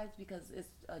multiple sides, because it's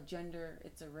a gender,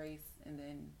 it's a race, and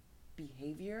then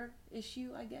behavior issue,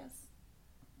 I guess.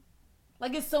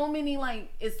 Like it's so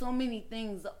many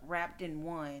things wrapped in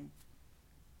one.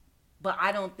 But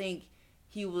I don't think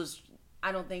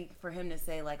for him to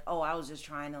say like, oh, I was just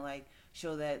trying to like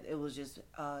show that it was just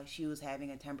she was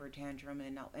having a temper tantrum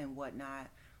and whatnot.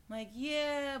 Like,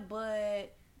 yeah,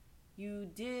 but you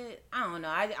did. I don't know.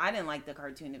 I didn't like the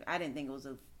cartoon. I didn't think it was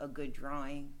a good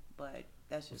drawing, but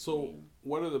that's just so. me.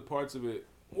 What are the parts of it?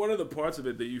 What are the parts of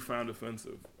it that you found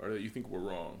offensive or that you think were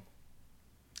wrong?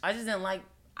 I just didn't like.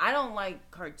 I don't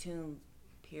like cartoons,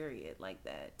 period, like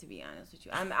that. To be honest with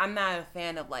you, I'm not a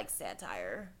fan of like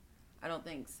satire. I don't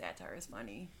think satire is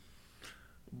funny.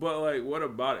 But like, what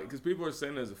about it? Because people are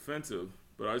saying it's offensive,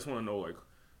 but I just want to know like.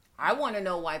 I want to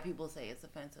know why people say it's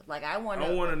offensive. Like I want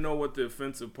to know what the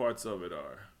offensive parts of it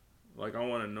are. Like I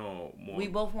want to know more. We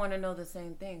both want to know the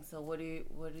same thing. So what do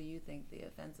you think the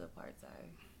offensive parts are?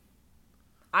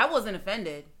 I wasn't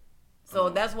offended, so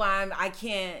that's why I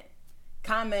can't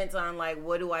comment on like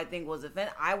what do I think was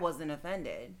offended. I wasn't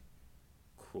offended.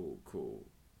 Cool.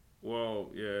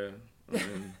 Well, yeah. I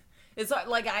mean, it's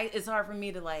hard for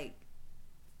me to like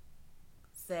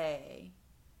say.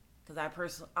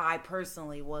 Because I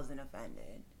personally wasn't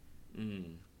offended.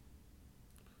 You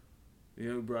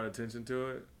know who brought attention to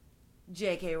it?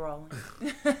 J.K. Rowling.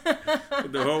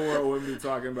 The whole world wouldn't be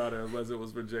talking about it unless it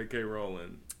was for J.K.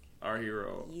 Rowling, our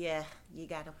hero. Yeah, you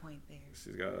got a point there.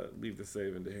 She's got to leave the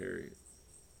saving to Harry.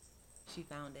 She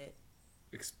found it.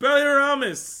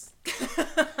 Expelliarmus!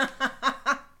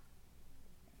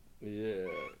 Yeah,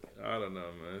 I don't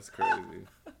know, man. It's crazy.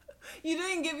 You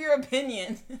didn't give your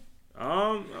opinion. I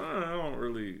don't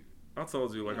really. I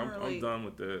told you, like, I'm done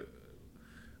with that.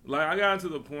 Like, I got to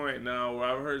the point now where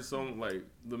I've heard some, like,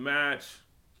 the match,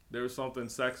 there was something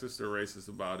sexist or racist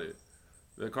about it.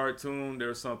 The cartoon, there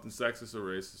was something sexist or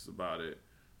racist about it.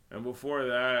 And before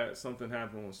that, something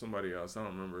happened with somebody else. I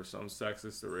don't remember. Something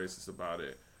sexist or racist about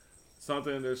it.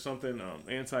 There's something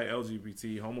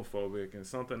anti-LGBT, homophobic, and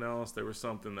something else. There was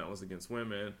something that was against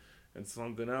women. And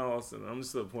something else, and I'm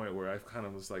just to the point where I kind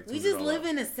of was like, we just live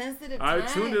in a sensitive time. I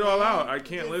tuned it all out. I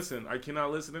can't listen. I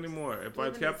cannot listen anymore. If I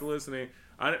kept listening,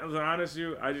 I'm honest with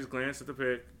you, I just glanced at the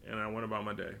pic and I went about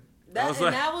my day. That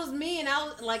was me, and I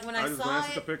was like, when I saw glanced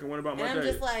at the pic and went about my day. I'm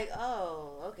just like,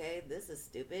 oh, okay, this is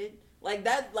stupid. Like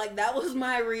that was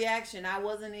my reaction. I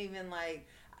wasn't even like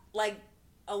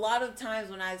a lot of times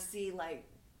when I see like,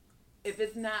 if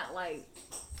it's not like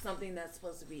something that's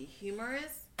supposed to be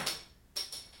humorous,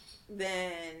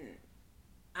 then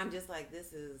I'm just like,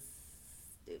 this is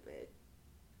stupid.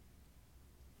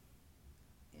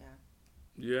 Yeah.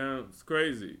 Yeah, it's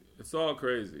crazy. It's all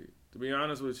crazy. To be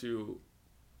honest with you,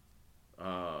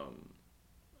 I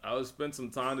was spent some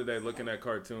time today looking at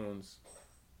cartoons.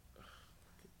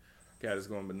 Cat is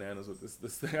going bananas with this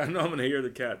thing. I know I'm gonna hear the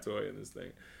cat toy in this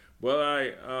thing, but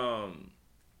I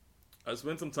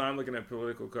spent some time looking at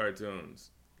political cartoons,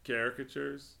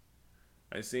 caricatures.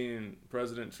 I seen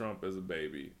President Trump as a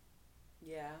baby.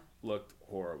 Yeah. Looked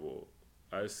horrible.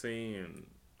 I seen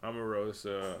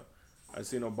Omarosa. I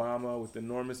seen Obama with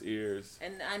enormous ears.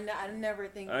 And I never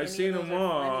think I seen them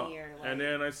all. And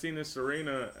then I seen this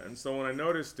Serena. And so when I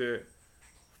noticed it,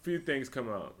 a few things come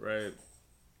out, right?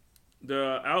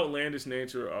 The outlandish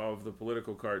nature of the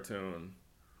political cartoon,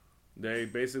 they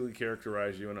basically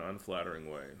characterize you in an unflattering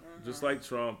way. Just like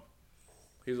Trump.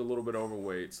 He's a little bit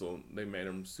overweight, so they made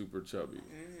him super chubby.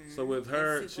 Mm-hmm. So with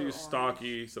her, she's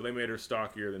stocky, so they made her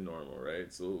stockier than normal,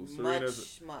 right? So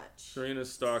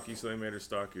Serena's stocky, so they made her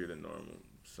stockier than normal.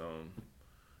 So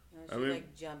she's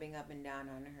like jumping up and down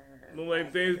on her. Well,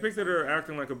 like they depicted her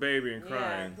acting like a baby and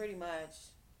crying. Yeah, pretty much.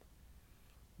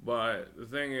 But the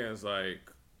thing is,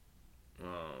 like,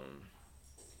 I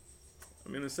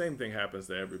mean, the same thing happens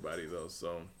to everybody, though.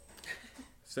 So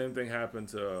same thing happened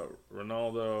to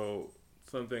Ronaldo.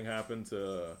 Something happened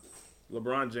to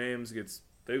LeBron James.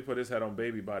 They put his head on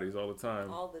baby bodies all the time.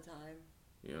 All the time.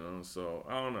 You know, so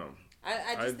I don't know.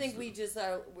 I just think we just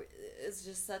are. It's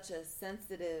just such a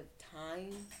sensitive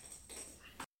time.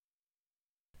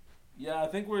 Yeah, I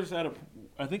think we're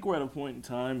at a point in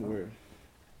time where,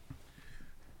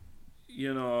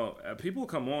 you know, people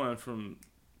come on from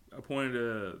a point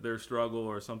of their struggle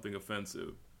or something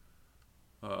offensive.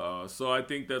 So I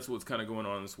think that's what's kind of going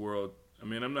on in this world. I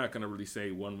mean, I'm not going to really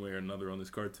say one way or another on this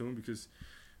cartoon because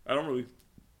I don't really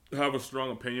have a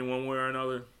strong opinion one way or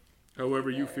another.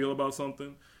 However you feel about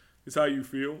something, it's how you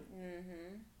feel.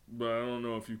 Mm-hmm. But I don't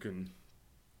know if you can...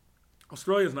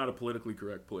 Australia's not a politically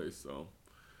correct place, so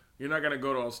you're not going to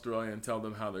go to Australia and tell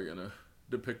them how they're going to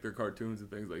depict their cartoons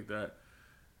and things like that.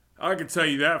 I can tell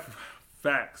you that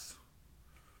Facts.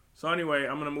 So anyway,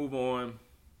 I'm gonna move on.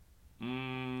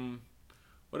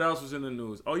 What else was in the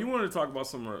news? Oh, you wanted to talk about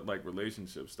some like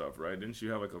relationship stuff, right? Didn't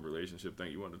you have like a relationship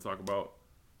thing you wanted to talk about?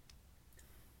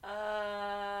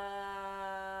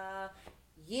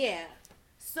 Yeah.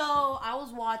 So I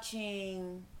was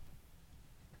watching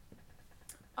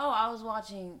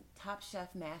Top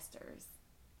Chef Masters,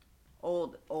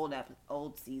 old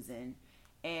season,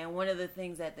 and one of the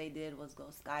things that they did was go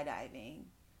skydiving,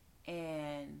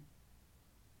 and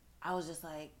I was just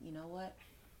like, you know what?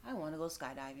 I want to go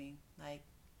skydiving. Like,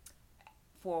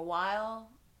 for a while,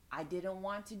 I didn't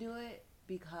want to do it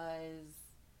because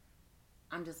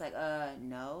I'm just like,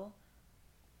 no.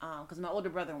 Because my older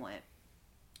brother went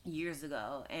years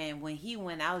ago, and when he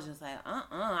went, I was just like,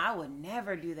 I would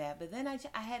never do that. But then I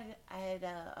had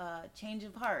a change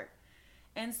of heart,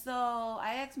 and so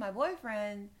I asked my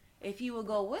boyfriend if he would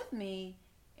go with me,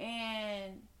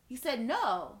 and he said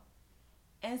no.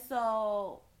 And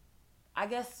so I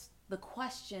guess the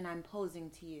question I'm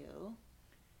posing to you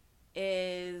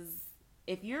is,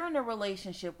 if you're in a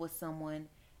relationship with someone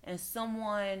and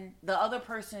the other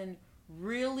person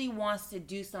really wants to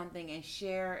do something and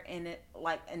share in it,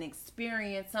 like an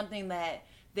experience, something that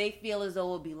they feel as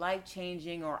though would be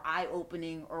life-changing or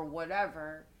eye-opening or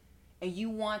whatever, and you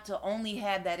want to only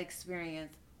have that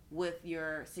experience with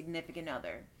your significant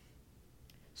other,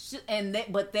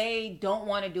 but they don't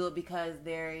want to do it because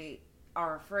they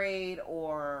are afraid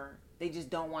or they just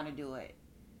don't want to do it,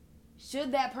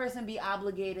 should that person be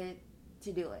obligated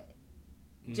to do it?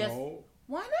 No.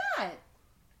 Why not?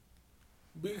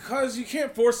 Because you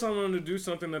can't force someone to do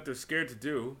something that they're scared to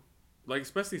do. Like,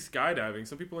 especially skydiving.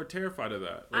 Some people are terrified of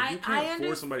that. Like, you can't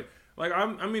force somebody. Like,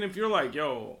 I mean, if you're like,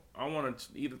 yo, I want to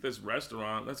eat at this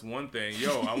restaurant, that's one thing.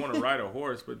 Yo, I want to ride a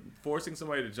horse. But forcing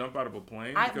somebody to jump out of a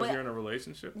plane because you're in a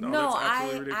relationship? No, that's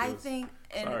absolutely ridiculous. I think,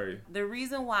 the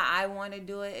reason why I want to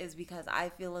do it is because I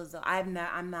feel as though I'm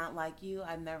not like you.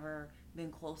 I've never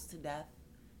been close to death.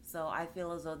 So I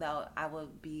feel as though that I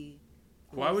would be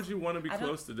close. Why would you want to be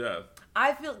close to death?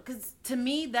 I feel, because to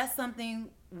me, that's something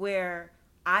where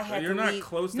I had to leave. You're not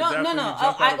close to death when you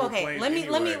jump out of a plane let me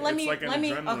thing.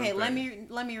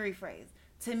 rephrase.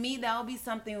 To me, that would be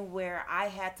something where I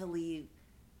had to leave,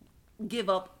 give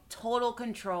up total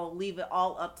control, leave it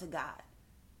all up to God.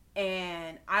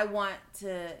 And I want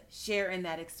to share in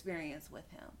that experience with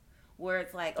him, where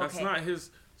it's like, okay. That's not his.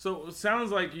 So it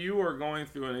sounds like you are going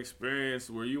through an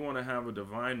experience where you want to have a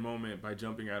divine moment by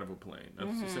jumping out of a plane.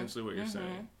 That's essentially what you're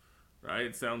saying. Right?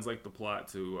 It sounds like the plot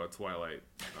to Twilight,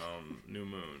 New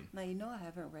Moon. Now, you know I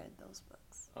haven't read those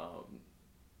books.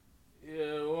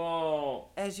 Yeah, well...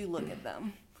 As you look at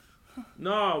them.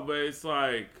 No, but it's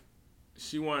like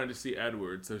she wanted to see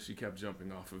Edward, so she kept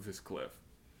jumping off of this cliff.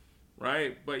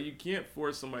 Right? But you can't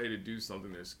force somebody to do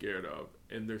something they're scared of,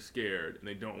 and they're scared, and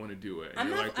they don't want to do it.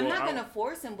 And I'm not going to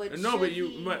force him, but but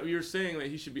you're saying that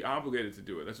he should be obligated to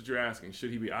do it. That's what you're asking.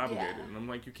 Should he be obligated? Yeah. And I'm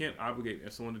like, you can't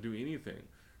obligate someone to do anything.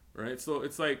 Right? So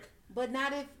it's like... But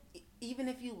not even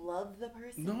if you love the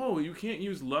person? No, you can't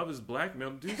use love as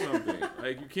blackmail to do something.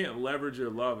 Like, you can't leverage your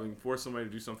love and force somebody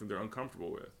to do something they're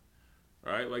uncomfortable with.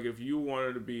 Right? Like, if you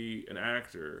wanted to be an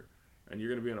actor and you're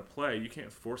going to be in a play, you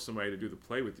can't force somebody to do the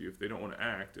play with you if they don't want to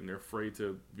act and they're afraid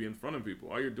to be in front of people.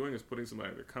 All you're doing is putting somebody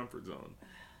in their comfort zone,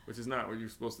 which is not what you're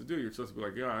supposed to do. You're supposed to be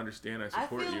like, yeah, I understand, I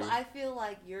support you. I feel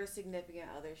like your significant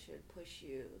other should push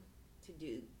you to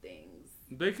do things.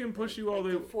 They can push you all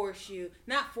they... To force you.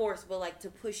 Not force, but like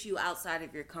to push you outside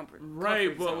of your comfort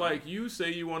Right, but zone. like you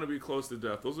say you want to be close to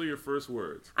death. Those are your first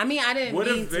words. I mean, I didn't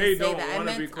mean to say that. What if they don't want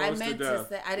to be close to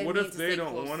death? What if they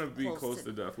don't want to be close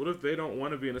to death? What if they don't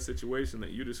want to be in a situation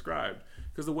that you described?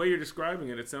 Because the way you're describing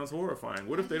it, it sounds horrifying.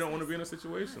 What if they don't want to be in a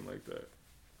situation like that?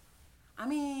 I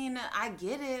mean, I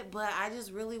get it, but I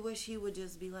just really wish he would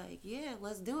just be like, yeah,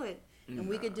 let's do it. And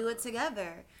we could do it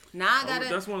together. Now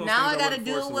I gotta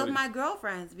do it with my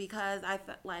girlfriends because I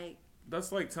felt like...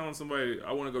 That's like telling somebody,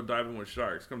 I want to go diving with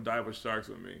sharks. Come dive with sharks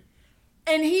with me.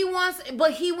 And he wants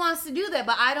to do that,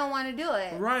 but I don't want to do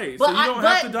it. Right. But so you don't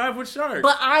have to dive with sharks.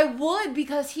 But I would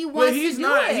because he wants to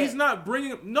do it. He's not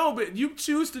bringing... No, but you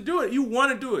choose to do it. You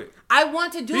want to do it. I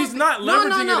want to do it. He's not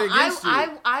leveraging it against you.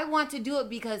 I want to do it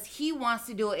because he wants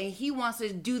to do it, and he wants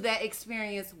to do that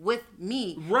experience with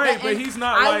me. Right, but he's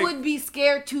not I would be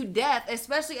scared to death,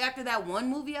 especially after that one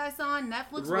movie I saw on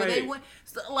Netflix where they went...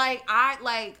 So,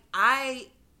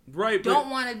 Right, don't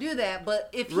want to do that, but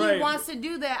if he wants to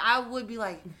do that, I would be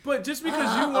like. But just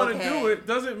because you want to do it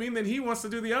doesn't mean that he wants to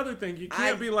do the other thing. You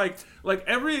can't be like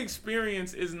every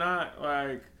experience is not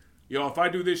like, yo, if I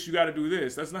do this, you got to do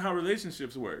this. That's not how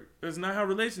relationships work. That's not how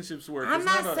relationships work. I'm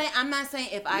not saying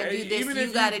if I do this,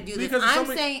 you got to do this. I'm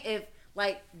saying if,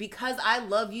 like, because I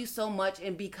love you so much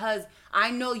and because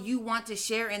I know you want to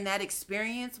share in that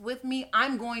experience with me,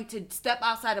 I'm going to step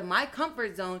outside of my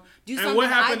comfort zone, do something. And what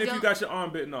happened if you got your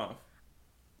arm bitten off?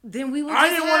 Then we would. I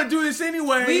didn't want to do this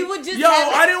anyway. We would just.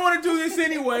 I didn't want to do this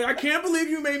anyway. I can't believe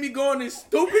you made me go on this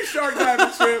stupid shark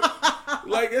diving trip.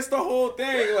 Like, it's the whole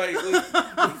thing. Like it's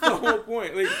the whole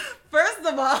point. Like, first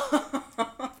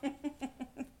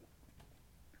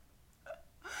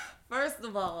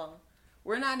of all,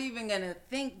 we're not even gonna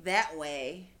think that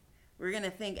way. We're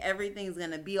gonna think everything's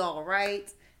gonna be all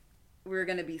right. We're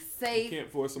gonna be safe. You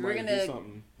can't force somebody to do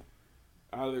something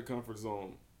out of their comfort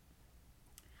zone.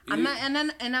 I'm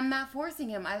not forcing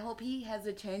him. I hope he has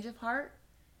a change of heart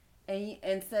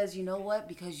and says, you know what?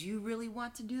 Because you really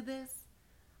want to do this,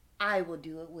 I will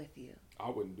do it with you. I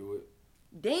wouldn't do it.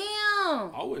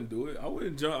 Damn. I wouldn't do it. I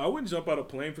wouldn't jump out of a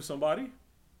plane for somebody.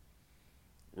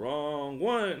 Wrong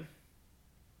one.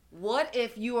 What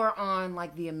if you are on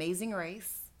like The Amazing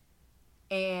Race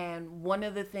and one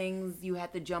of the things you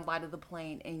had to jump out of the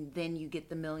plane and then you get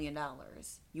the $1 million?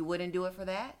 You wouldn't do it for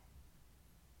that?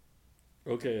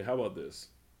 Okay, how about this?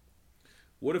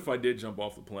 What if I did jump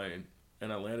off the plane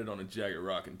and I landed on a jagged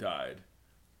rock and died?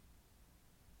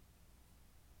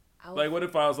 Like, what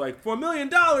if I was like, for $1 million,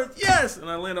 yes! And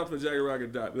I land off the jagged rock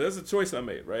and died. But that's a choice I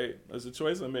made, right? That's a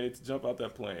choice I made to jump out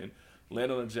that plane,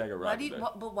 land on a jagged rock.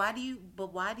 But why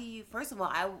do you? First of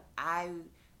all, I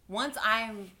once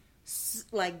I'm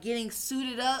like getting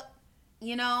suited up,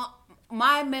 you know,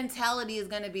 my mentality is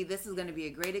gonna be, this is gonna be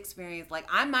a great experience. Like,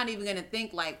 I'm not even gonna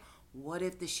think like, what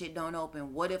if the shit don't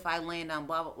open? What if I land on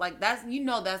blah blah? Like, that's, you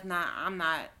know, that's not. I'm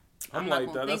like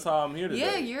that. That's how I'm here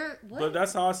today. Yeah, But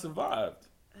that's how I survived.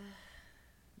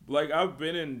 Like, I've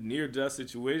been in near-death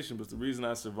situations, but the reason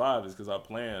I survived is because I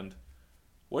planned.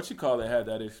 Had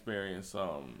that experience.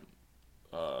 Our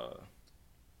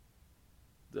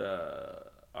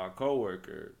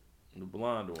coworker, the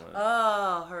blonde one.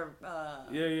 Oh, her.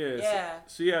 Yeah.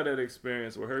 She had that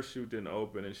experience where her chute didn't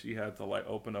open, and she had to like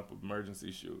open up an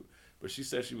emergency chute. But she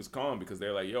said she was calm because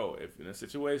they're like, yo, if in a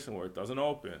situation where it doesn't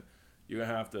open, you're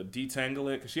gonna have to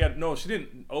detangle it. Cause she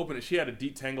didn't open it. She had to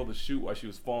detangle the chute while she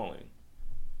was falling.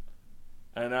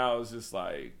 And I was just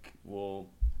like, well.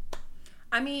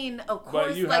 I mean, of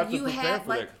course, you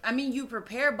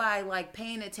prepare by like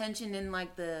paying attention in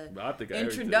like the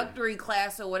introductory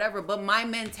class or whatever. But my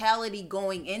mentality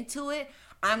going into it,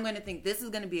 I'm going to think this is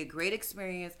going to be a great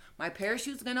experience. My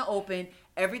parachute's going to open.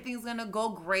 Everything's going to go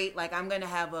great. Like, I'm going to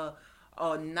have a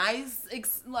nice,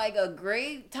 like a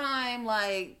great time.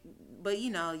 Like, but you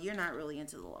know, you're not really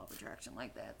into the law of attraction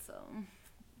like that. So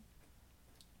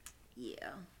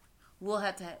yeah, we'll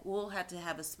have to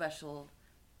have a special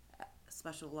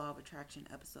law of attraction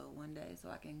episode one day so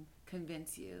I can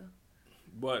convince you.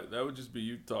 But that would just be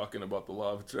you talking about the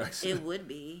law of attraction. It would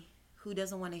be. Who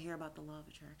doesn't want to hear about the law of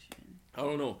attraction? I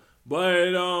don't know.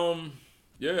 But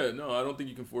yeah, no, I don't think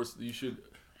you can force.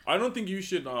 I don't think you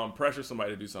should pressure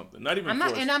somebody to do something. Not even.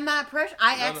 I'm not pressure.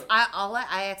 I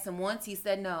asked him once. He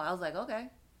said no. I was like, okay.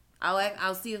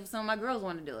 I'll see if some of my girls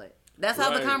want to do it. That's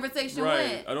how the conversation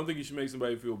went. I don't think you should make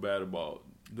somebody feel bad about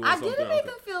doing I something. didn't make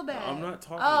them feel bad. I'm not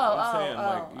talking. I'm saying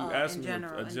you asked me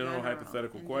a general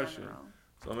hypothetical question.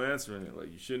 So I'm answering it.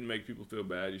 Like, you shouldn't make people feel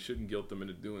bad. You shouldn't guilt them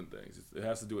into doing things. It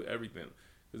has to do with everything.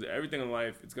 Because everything in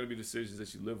life, it's going to be decisions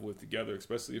that you live with together,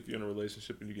 especially if you're in a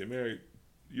relationship and you get married.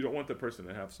 You don't want that person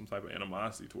to have some type of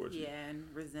animosity towards you. Yeah, and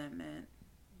resentment.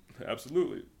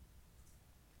 Absolutely.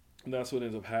 And that's what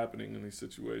ends up happening in these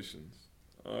situations.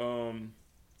 All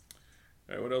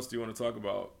right, what else do you want to talk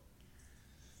about?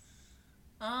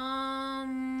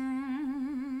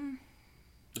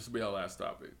 This will be our last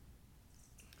topic.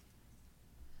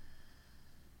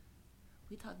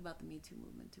 We talked about the Me Too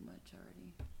movement too much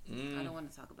already. I don't want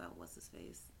to talk about what's his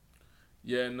face.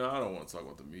 Yeah, no, I don't want to talk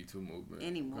about the Me Too movement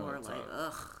anymore.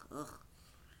 Ugh.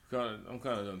 I'm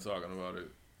kind of done talking about it.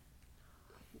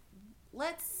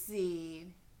 Let's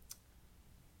see.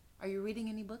 Are you reading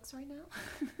any books right now?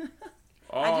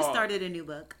 I just started a new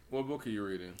book. What book are you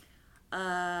reading? I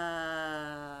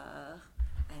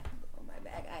have a book on my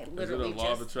bag. Is it a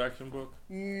law of attraction book?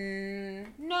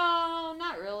 No,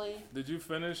 not really. Did you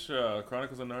finish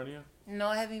Chronicles of Narnia? No,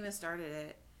 I haven't even started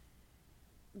it.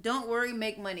 Don't Worry,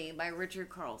 Make Money by Richard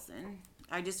Carlson.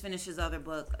 I just finished his other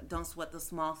book, Don't Sweat the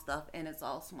Small Stuff, and it's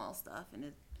all small stuff.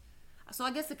 So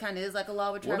I guess it kind of is like a law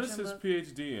of attraction book. What is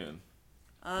his PhD in?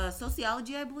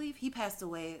 Sociology, I believe. He passed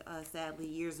away, sadly,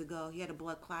 years ago. He had a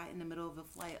blood clot in the middle of a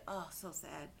flight. Oh, so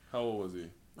sad. How old was he?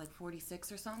 Like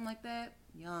 46 or something like that.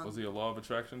 young. Was he a law of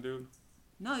attraction dude?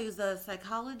 No, he was a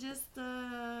psychologist.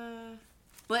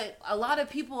 But a lot of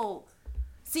people...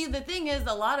 See, the thing is,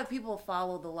 a lot of people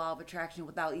follow the law of attraction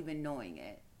without even knowing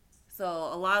it. So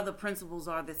a lot of the principles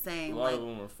are the same. A lot of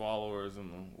them are followers in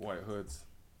the white hoods.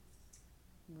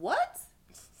 What?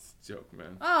 It's a joke,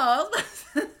 man. Oh, I was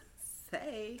about to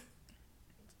say.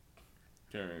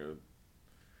 Carrying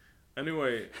a...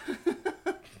 Anyway,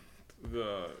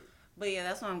 But yeah,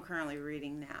 that's what I'm currently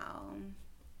reading now.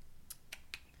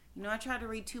 You know, I try to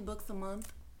read 2 books a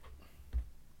month.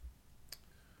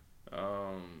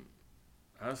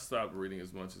 I stopped reading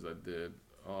as much as I did.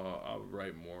 I'll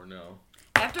write more now.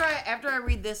 After I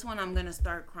read this one, I'm gonna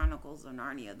start Chronicles of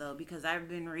Narnia though, because I've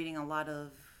been reading a lot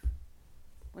of,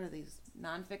 what are these,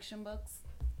 nonfiction books?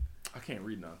 I can't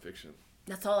read nonfiction.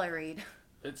 That's all I read.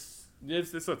 It's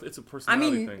a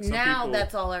personality thing. Some people,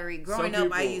 that's all I read. Growing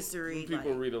up, I used to read. Some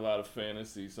people read a lot of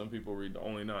fantasy. Some people read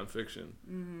only nonfiction.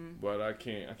 Mm-hmm. But I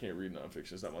can't read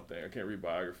nonfiction. It's not my thing. I can't read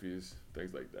biographies,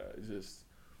 things like that. It's just,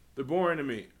 they're boring to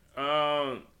me.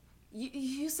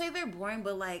 You say they're boring,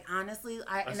 but like honestly,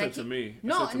 I'm saying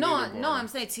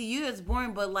to you it's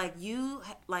boring, but like you,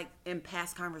 like in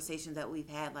past conversations that we've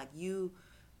had, like you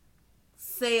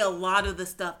say a lot of the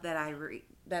stuff that I read,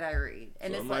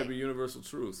 and so it might be universal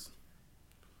truths.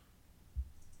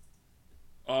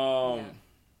 Yeah.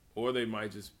 Or we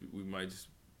might just.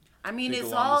 I mean, think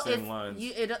it's along all. the same lines.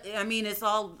 It's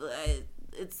all.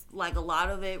 It's like a lot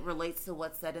of it relates to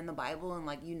what's said in the Bible, and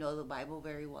like you know the Bible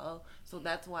very well, so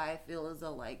that's why I feel as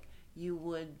though like you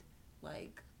would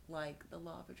like the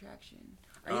law of attraction.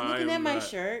 Are you looking at my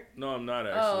shirt? No, I'm not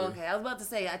actually. Oh, okay. I was about to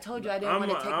say I told you I didn't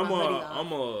want to take my hoodie off.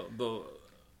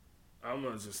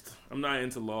 I'm not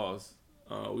into laws.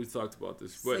 We talked about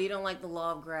this, but so you don't like the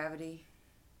law of gravity?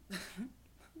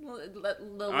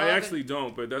 I actually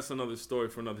don't, but that's another story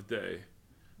for another day.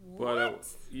 What?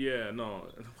 No.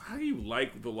 How do you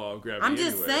like the law of gravity? I'm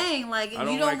just saying, like, you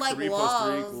don't like 3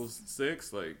 laws. 3 =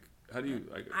 6. Like, how do you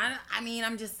like?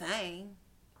 I'm just saying.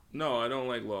 No, I don't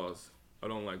like laws.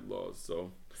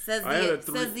 So says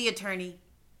the attorney.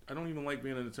 I don't even like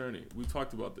being an attorney. We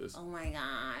talked about this. Oh my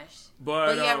gosh.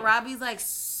 But yeah, Robbie's like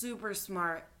super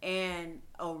smart and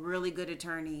a really good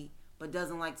attorney, but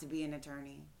doesn't like to be an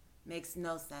attorney. Makes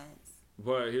no sense.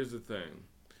 But here's the thing.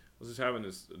 I was just having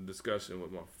this discussion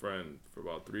with my friend for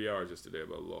about 3 hours yesterday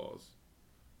about laws.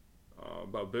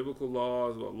 About biblical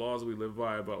laws, about laws that we live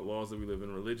by, about laws that we live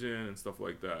in religion and stuff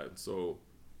like that. So,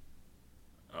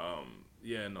 I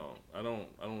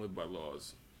don't live by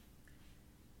laws.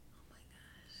 Oh my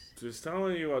gosh. Just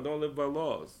telling you, I don't live by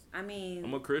laws. I mean,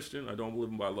 I'm a Christian. I don't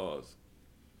live by laws.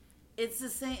 It's the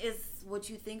same. It's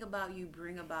what you think about, you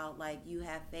bring about. Like, you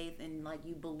have faith and like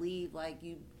you believe. I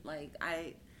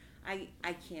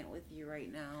can't with you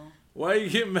right now. Why are you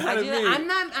getting mad at me? I'm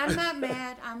not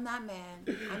mad.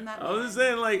 I was just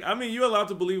saying, like, I mean, you're allowed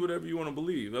to believe whatever you want to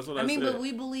believe. That's what I said. But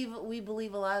we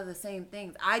believe a lot of the same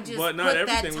things. But not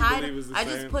everything we believe is the same.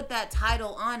 I just put that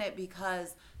title on it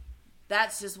because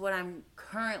that's just what I'm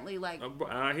currently like.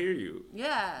 I hear you.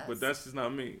 Yeah. But that's just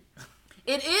not me.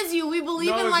 It is you. We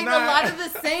believe in like a lot of the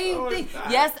same things.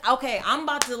 Yes. Okay. I'm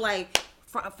about to like.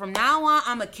 From now on,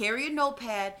 I'm going to carry a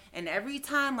notepad, and every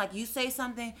time, like, you say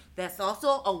something that's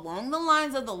also along the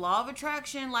lines of the law of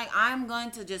attraction, like, I'm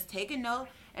going to just take a note,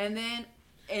 and then...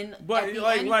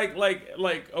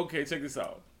 okay, check this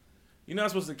out. You're not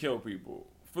supposed to kill people,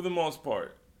 for the most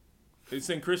part. It's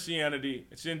in Christianity,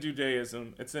 it's in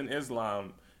Judaism, it's in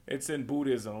Islam, it's in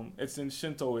Buddhism, it's in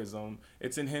Shintoism,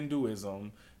 it's in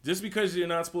Hinduism. Just because you're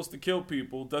not supposed to kill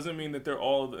people doesn't mean that they're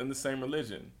all in the same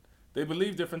religion. They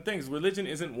believe different things. Religion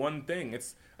isn't one thing.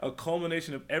 It's a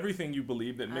culmination of everything you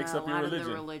believe that makes up your religion. A lot of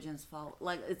the religions follow.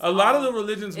 A lot of the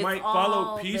religions might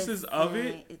follow pieces of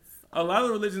it. A lot of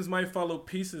the religions might follow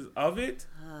pieces of it,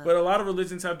 but a lot of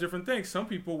religions have different things. Some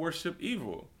people worship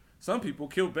evil. Some people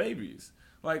kill babies.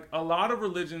 Like, a lot of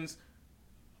religions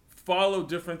follow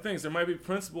different things. There might be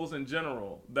principles in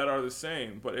general that are the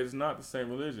same, but it's not the same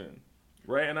religion,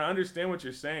 right? And I understand what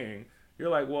you're saying. You're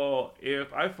like, well,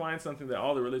 if I find something that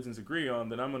all the religions agree on,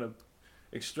 then I'm going to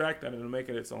extract that and make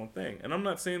it its own thing. And I'm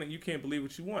not saying that you can't believe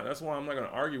what you want. That's why I'm not going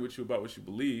to argue with you about what you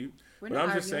believe.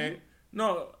 I'm just saying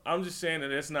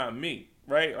that it's not me,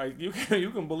 right? Like, you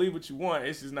can believe what you want.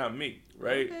 It's just not me,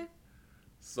 right? Okay.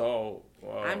 So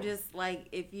I'm just like,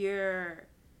 if you're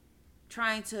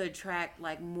trying to attract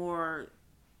like more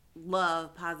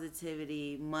love,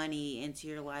 positivity, money into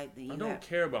your life, then I don't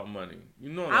care about money. You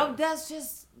know that.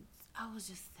 I was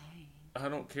just saying. I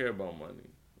don't care about money,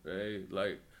 right?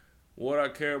 Like, what I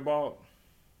care about,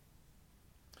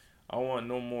 I want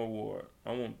no more war.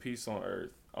 I want peace on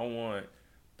earth. I want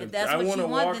If that's what you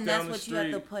want, then that's what you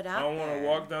have to put out there. I want to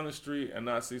walk down the street and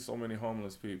not see so many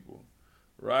homeless people,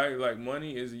 right? Like,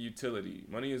 money is a utility.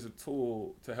 Money is a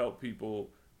tool to help people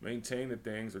maintain the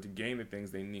things or to gain the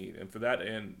things they need. And for that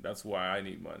end, that's why I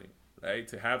need money, right?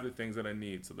 To have the things that I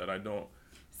need so that I don't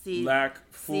lack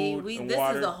food and this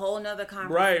water. This is a whole nother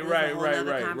conversation.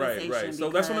 Right.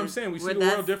 So that's what I'm saying. We see the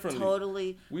world differently.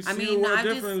 Totally. We see the world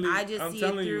differently. I just see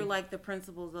it through like the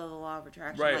principles of the law of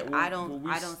attraction. Right. Like, I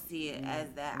don't see it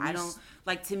as that. I don't,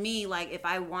 like, to me, like, if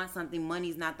I want something,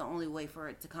 money's not the only way for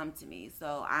it to come to me.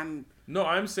 So I'm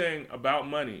saying about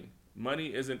money. Money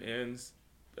is a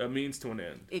means to an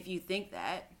end. If you think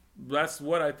that. That's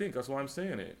what I think. That's why I'm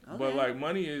saying it. Okay. But like,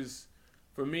 money is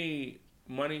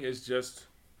just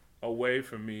a way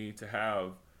for me to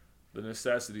have the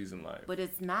necessities in life. But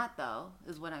it's not, though,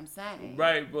 is what I'm saying.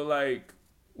 Right, but like,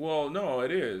 well, no,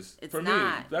 it is. It's for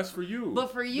not. me. That's for you.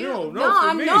 But for you, it's not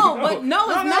for me.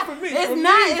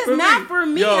 It's not for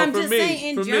me. I'm just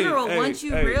saying in general. Hey, once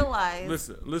you realize.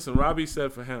 Listen. Robbie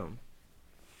said for him.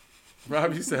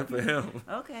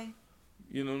 Okay.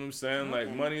 You know what I'm saying? Okay.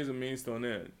 Like, money is a means to an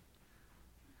end.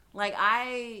 Like,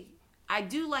 I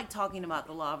do like talking about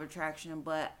the law of attraction,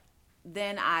 but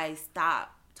then I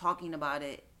stop talking about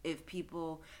it if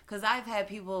people, because I've had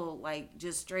people like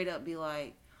just straight up be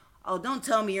like, oh, don't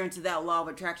tell me you're into that law of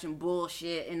attraction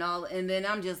bullshit and all, and then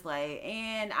I'm just like,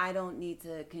 and I don't need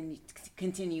to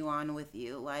continue on with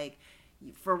you, like,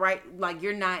 like,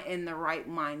 you're not in the right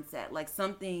mindset, like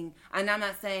something, and I'm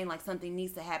not saying like something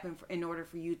needs to happen in order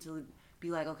for you to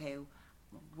be like, okay,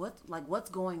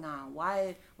 what's going on,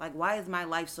 why is my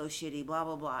life so shitty, blah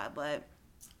blah blah. But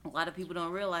a lot of people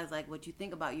don't realize, like, what you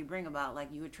think about, you bring about. Like,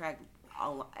 you attract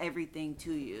everything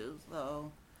to you.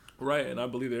 So. Right, and I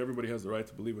believe that everybody has the right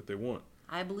to believe what they want.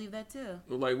 I believe that too.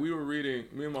 Like, we were reading,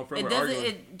 me and my friend were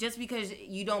arguing. Just because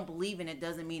you don't believe in it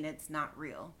doesn't mean it's not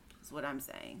real. That's what I'm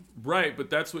saying. Right, but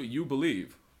that's what you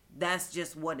believe. That's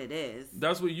just what it is.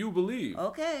 That's what you believe.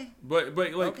 Okay. But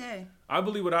like, okay. I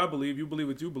believe what I believe. You believe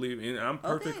what you believe, and I'm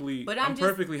perfectly,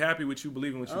 perfectly happy with you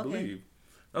believing what you believe.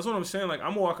 That's what I'm saying. Like,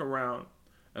 I'm walking around.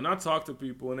 And I talk to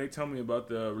people, and they tell me about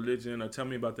the religion or tell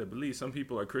me about their beliefs. Some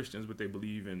people are Christians, but they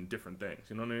believe in different things.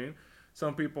 You know what I mean?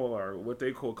 Some people are what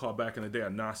they call back in the day a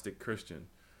Gnostic Christian.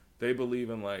 They believe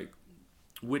in, like,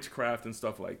 witchcraft and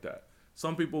stuff like that.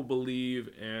 Some people believe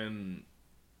in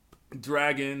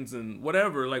dragons and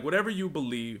whatever. Like, whatever you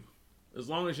believe, as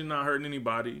long as you're not hurting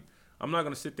anybody, I'm not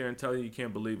going to sit there and tell you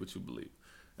can't believe what you believe.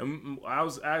 And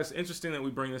it's interesting that we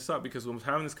bring this up because I was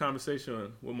having this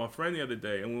conversation with my friend the other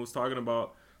day, and we was talking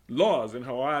about laws and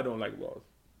how I don't like laws.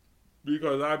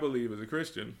 Because I believe as a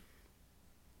Christian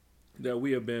that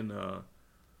we have been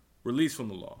released from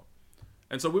the law.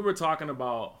 And so we were talking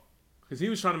about, because he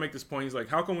was trying to make this point, he's like,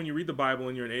 how come when you read the Bible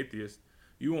and you're an atheist,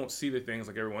 you won't see the things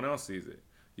like everyone else sees it?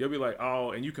 You'll be like,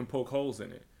 oh, and you can poke holes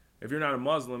in it. If you're not a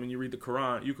Muslim and you read the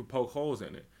Quran, you can poke holes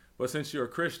in it. But since you're a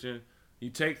Christian, you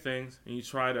take things and you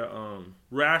try to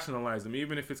rationalize them.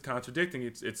 Even if it's contradicting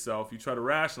itself, you try to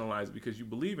rationalize it because you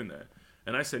believe in that.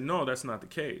 And I said, no, that's not the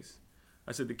case.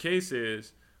 I said, the case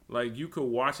is, like, you could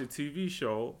watch a TV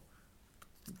show,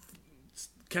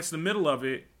 catch the middle of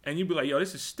it, and you'd be like, yo,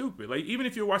 this is stupid. Like, even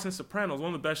if you're watching Sopranos,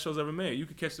 one of the best shows ever made, you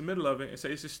could catch the middle of it and say,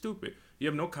 this is stupid. You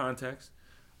have no context.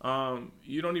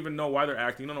 You don't even know why they're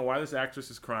acting. You don't know why this actress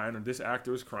is crying or this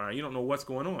actor is crying. You don't know what's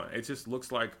going on. It just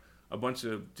looks like a bunch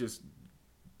of just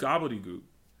gobbledygook.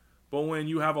 But when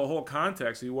you have a whole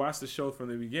context, you watch the show from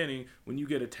the beginning, when you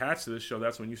get attached to the show,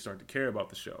 that's when you start to care about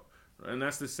the show. And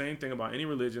that's the same thing about any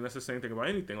religion. That's the same thing about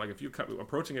anything. Like, if you're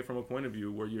approaching it from a point of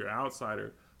view where you're an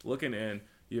outsider looking in,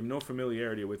 you have no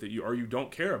familiarity with it, or you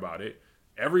don't care about it,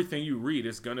 everything you read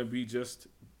is going to be just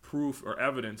proof or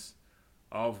evidence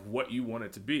of what you want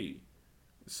it to be.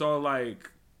 So,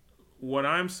 like, what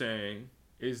I'm saying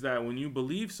is that when you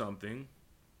believe something,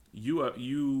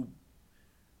 you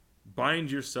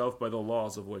bind yourself by the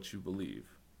laws of what you believe.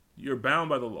 You're bound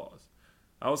by the laws.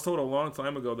 I was told a long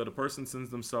time ago that a person sends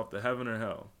themselves to heaven or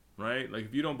hell, right? Like,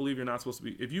 if you believe you're not supposed to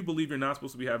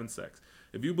be having sex,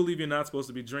 if you believe you're not supposed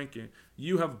to be drinking,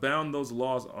 you have bound those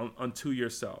laws unto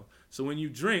yourself. So when you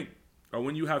drink or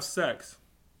when you have sex,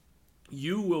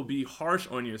 you will be harsh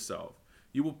on yourself.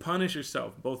 You will punish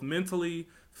yourself, both mentally,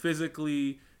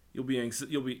 physically. You'll be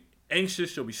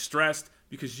anxious, you'll be stressed,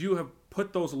 because you have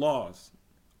put those laws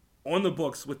on the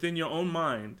books within your own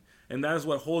mind, and that is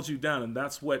what holds you down, and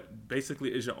that's what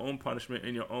basically is your own punishment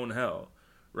and your own hell,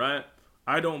 right?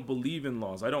 I don't believe in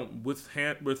laws. I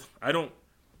don't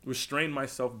restrain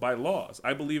myself by laws.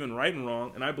 I believe in right and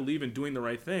wrong, and I believe in doing the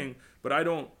right thing, but I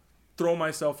don't throw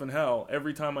myself in hell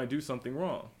every time I do something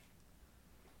wrong.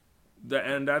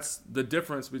 And that's the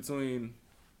difference between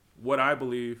what I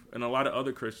believe and a lot of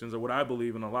other Christians, or what I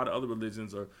believe in a lot of other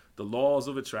religions, or the laws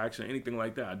of attraction, anything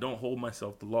like that. I don't hold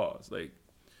myself to laws. Like,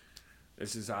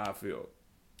 this is how I feel.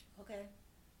 Okay.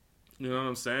 You know what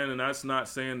I'm saying? And that's not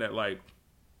saying that, like,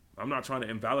 I'm not trying to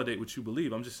invalidate what you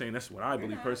believe. I'm just saying that's what I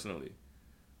believe personally.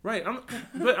 Right.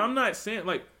 But I'm not saying,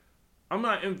 like,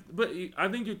 but I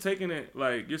think you're taking it,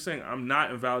 like, you're saying I'm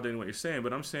not invalidating what you're saying,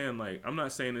 but I'm saying, like, I'm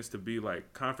not saying this to be,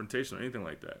 like, confrontational or anything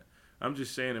like that. I'm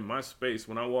just saying in my space,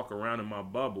 when I walk around in my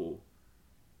bubble,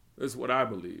 this is what I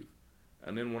believe.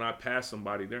 And then when I pass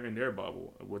somebody, they're in their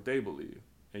bubble of what they believe.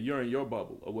 And you're in your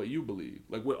bubble of what you believe.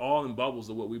 Like, we're all in bubbles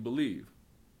of what we believe.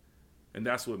 And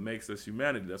that's what makes us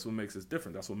humanity. That's what makes us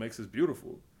different. That's what makes us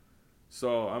beautiful.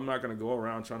 So I'm not going to go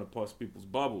around trying to bust people's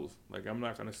bubbles. Like, I'm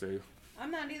not going to say... I'm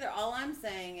not either. All I'm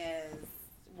saying is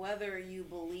whether you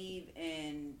believe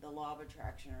in the law of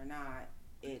attraction or not,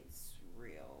 it's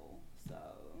real. So...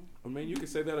 I mean, you could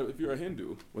say that if you're a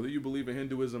Hindu, whether you believe in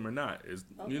Hinduism or not.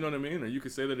 You know what I mean? Or you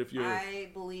could say that if you're... I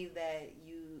believe that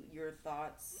your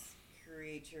thoughts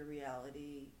create your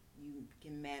reality. You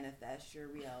can manifest your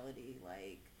reality.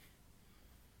 Like,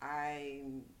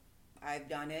 I've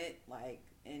done it, like,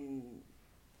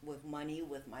 with money,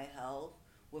 with my health,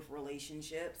 with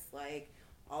relationships. Like,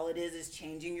 all it is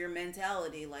changing your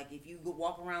mentality. Like, if you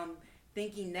walk around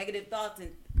thinking negative thoughts and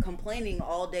complaining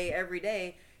all day, every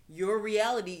day, your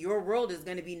reality, your world is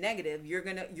going to be negative.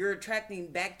 You're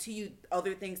attracting back to you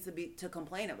other things to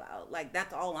complain about. Like,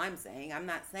 that's all I'm saying. I'm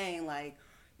not saying, like,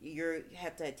 you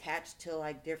have to attach to,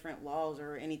 like, different laws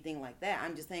or anything like that.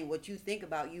 I'm just saying what you think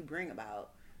about, you bring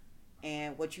about.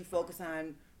 And what you focus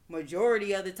on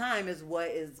majority of the time is what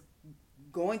is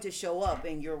going to show up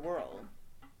in your world.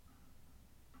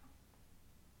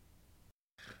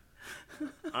 All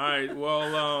right,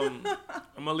 well, I'm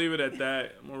going to leave it at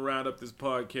that. I'm going to round up this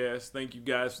podcast. Thank you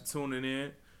guys for tuning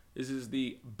in. This is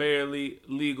the Barely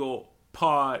Legal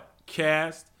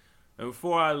Podcast. And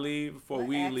before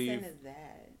we leave, is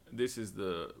that? This is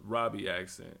the Robbie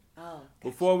accent. Oh. Gotcha.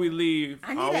 Before we leave,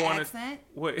 I need an accent.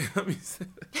 Wait, let me say.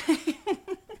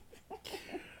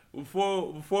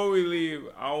 Before we leave,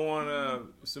 I want to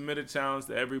submit a challenge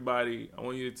to everybody. I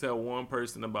want you to tell one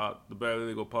person about the Barely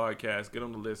Legal Podcast. Get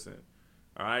them to listen.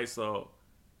 All right, so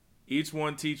each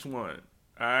one teach one.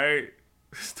 All right,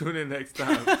 let's tune in next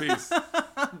time. Peace.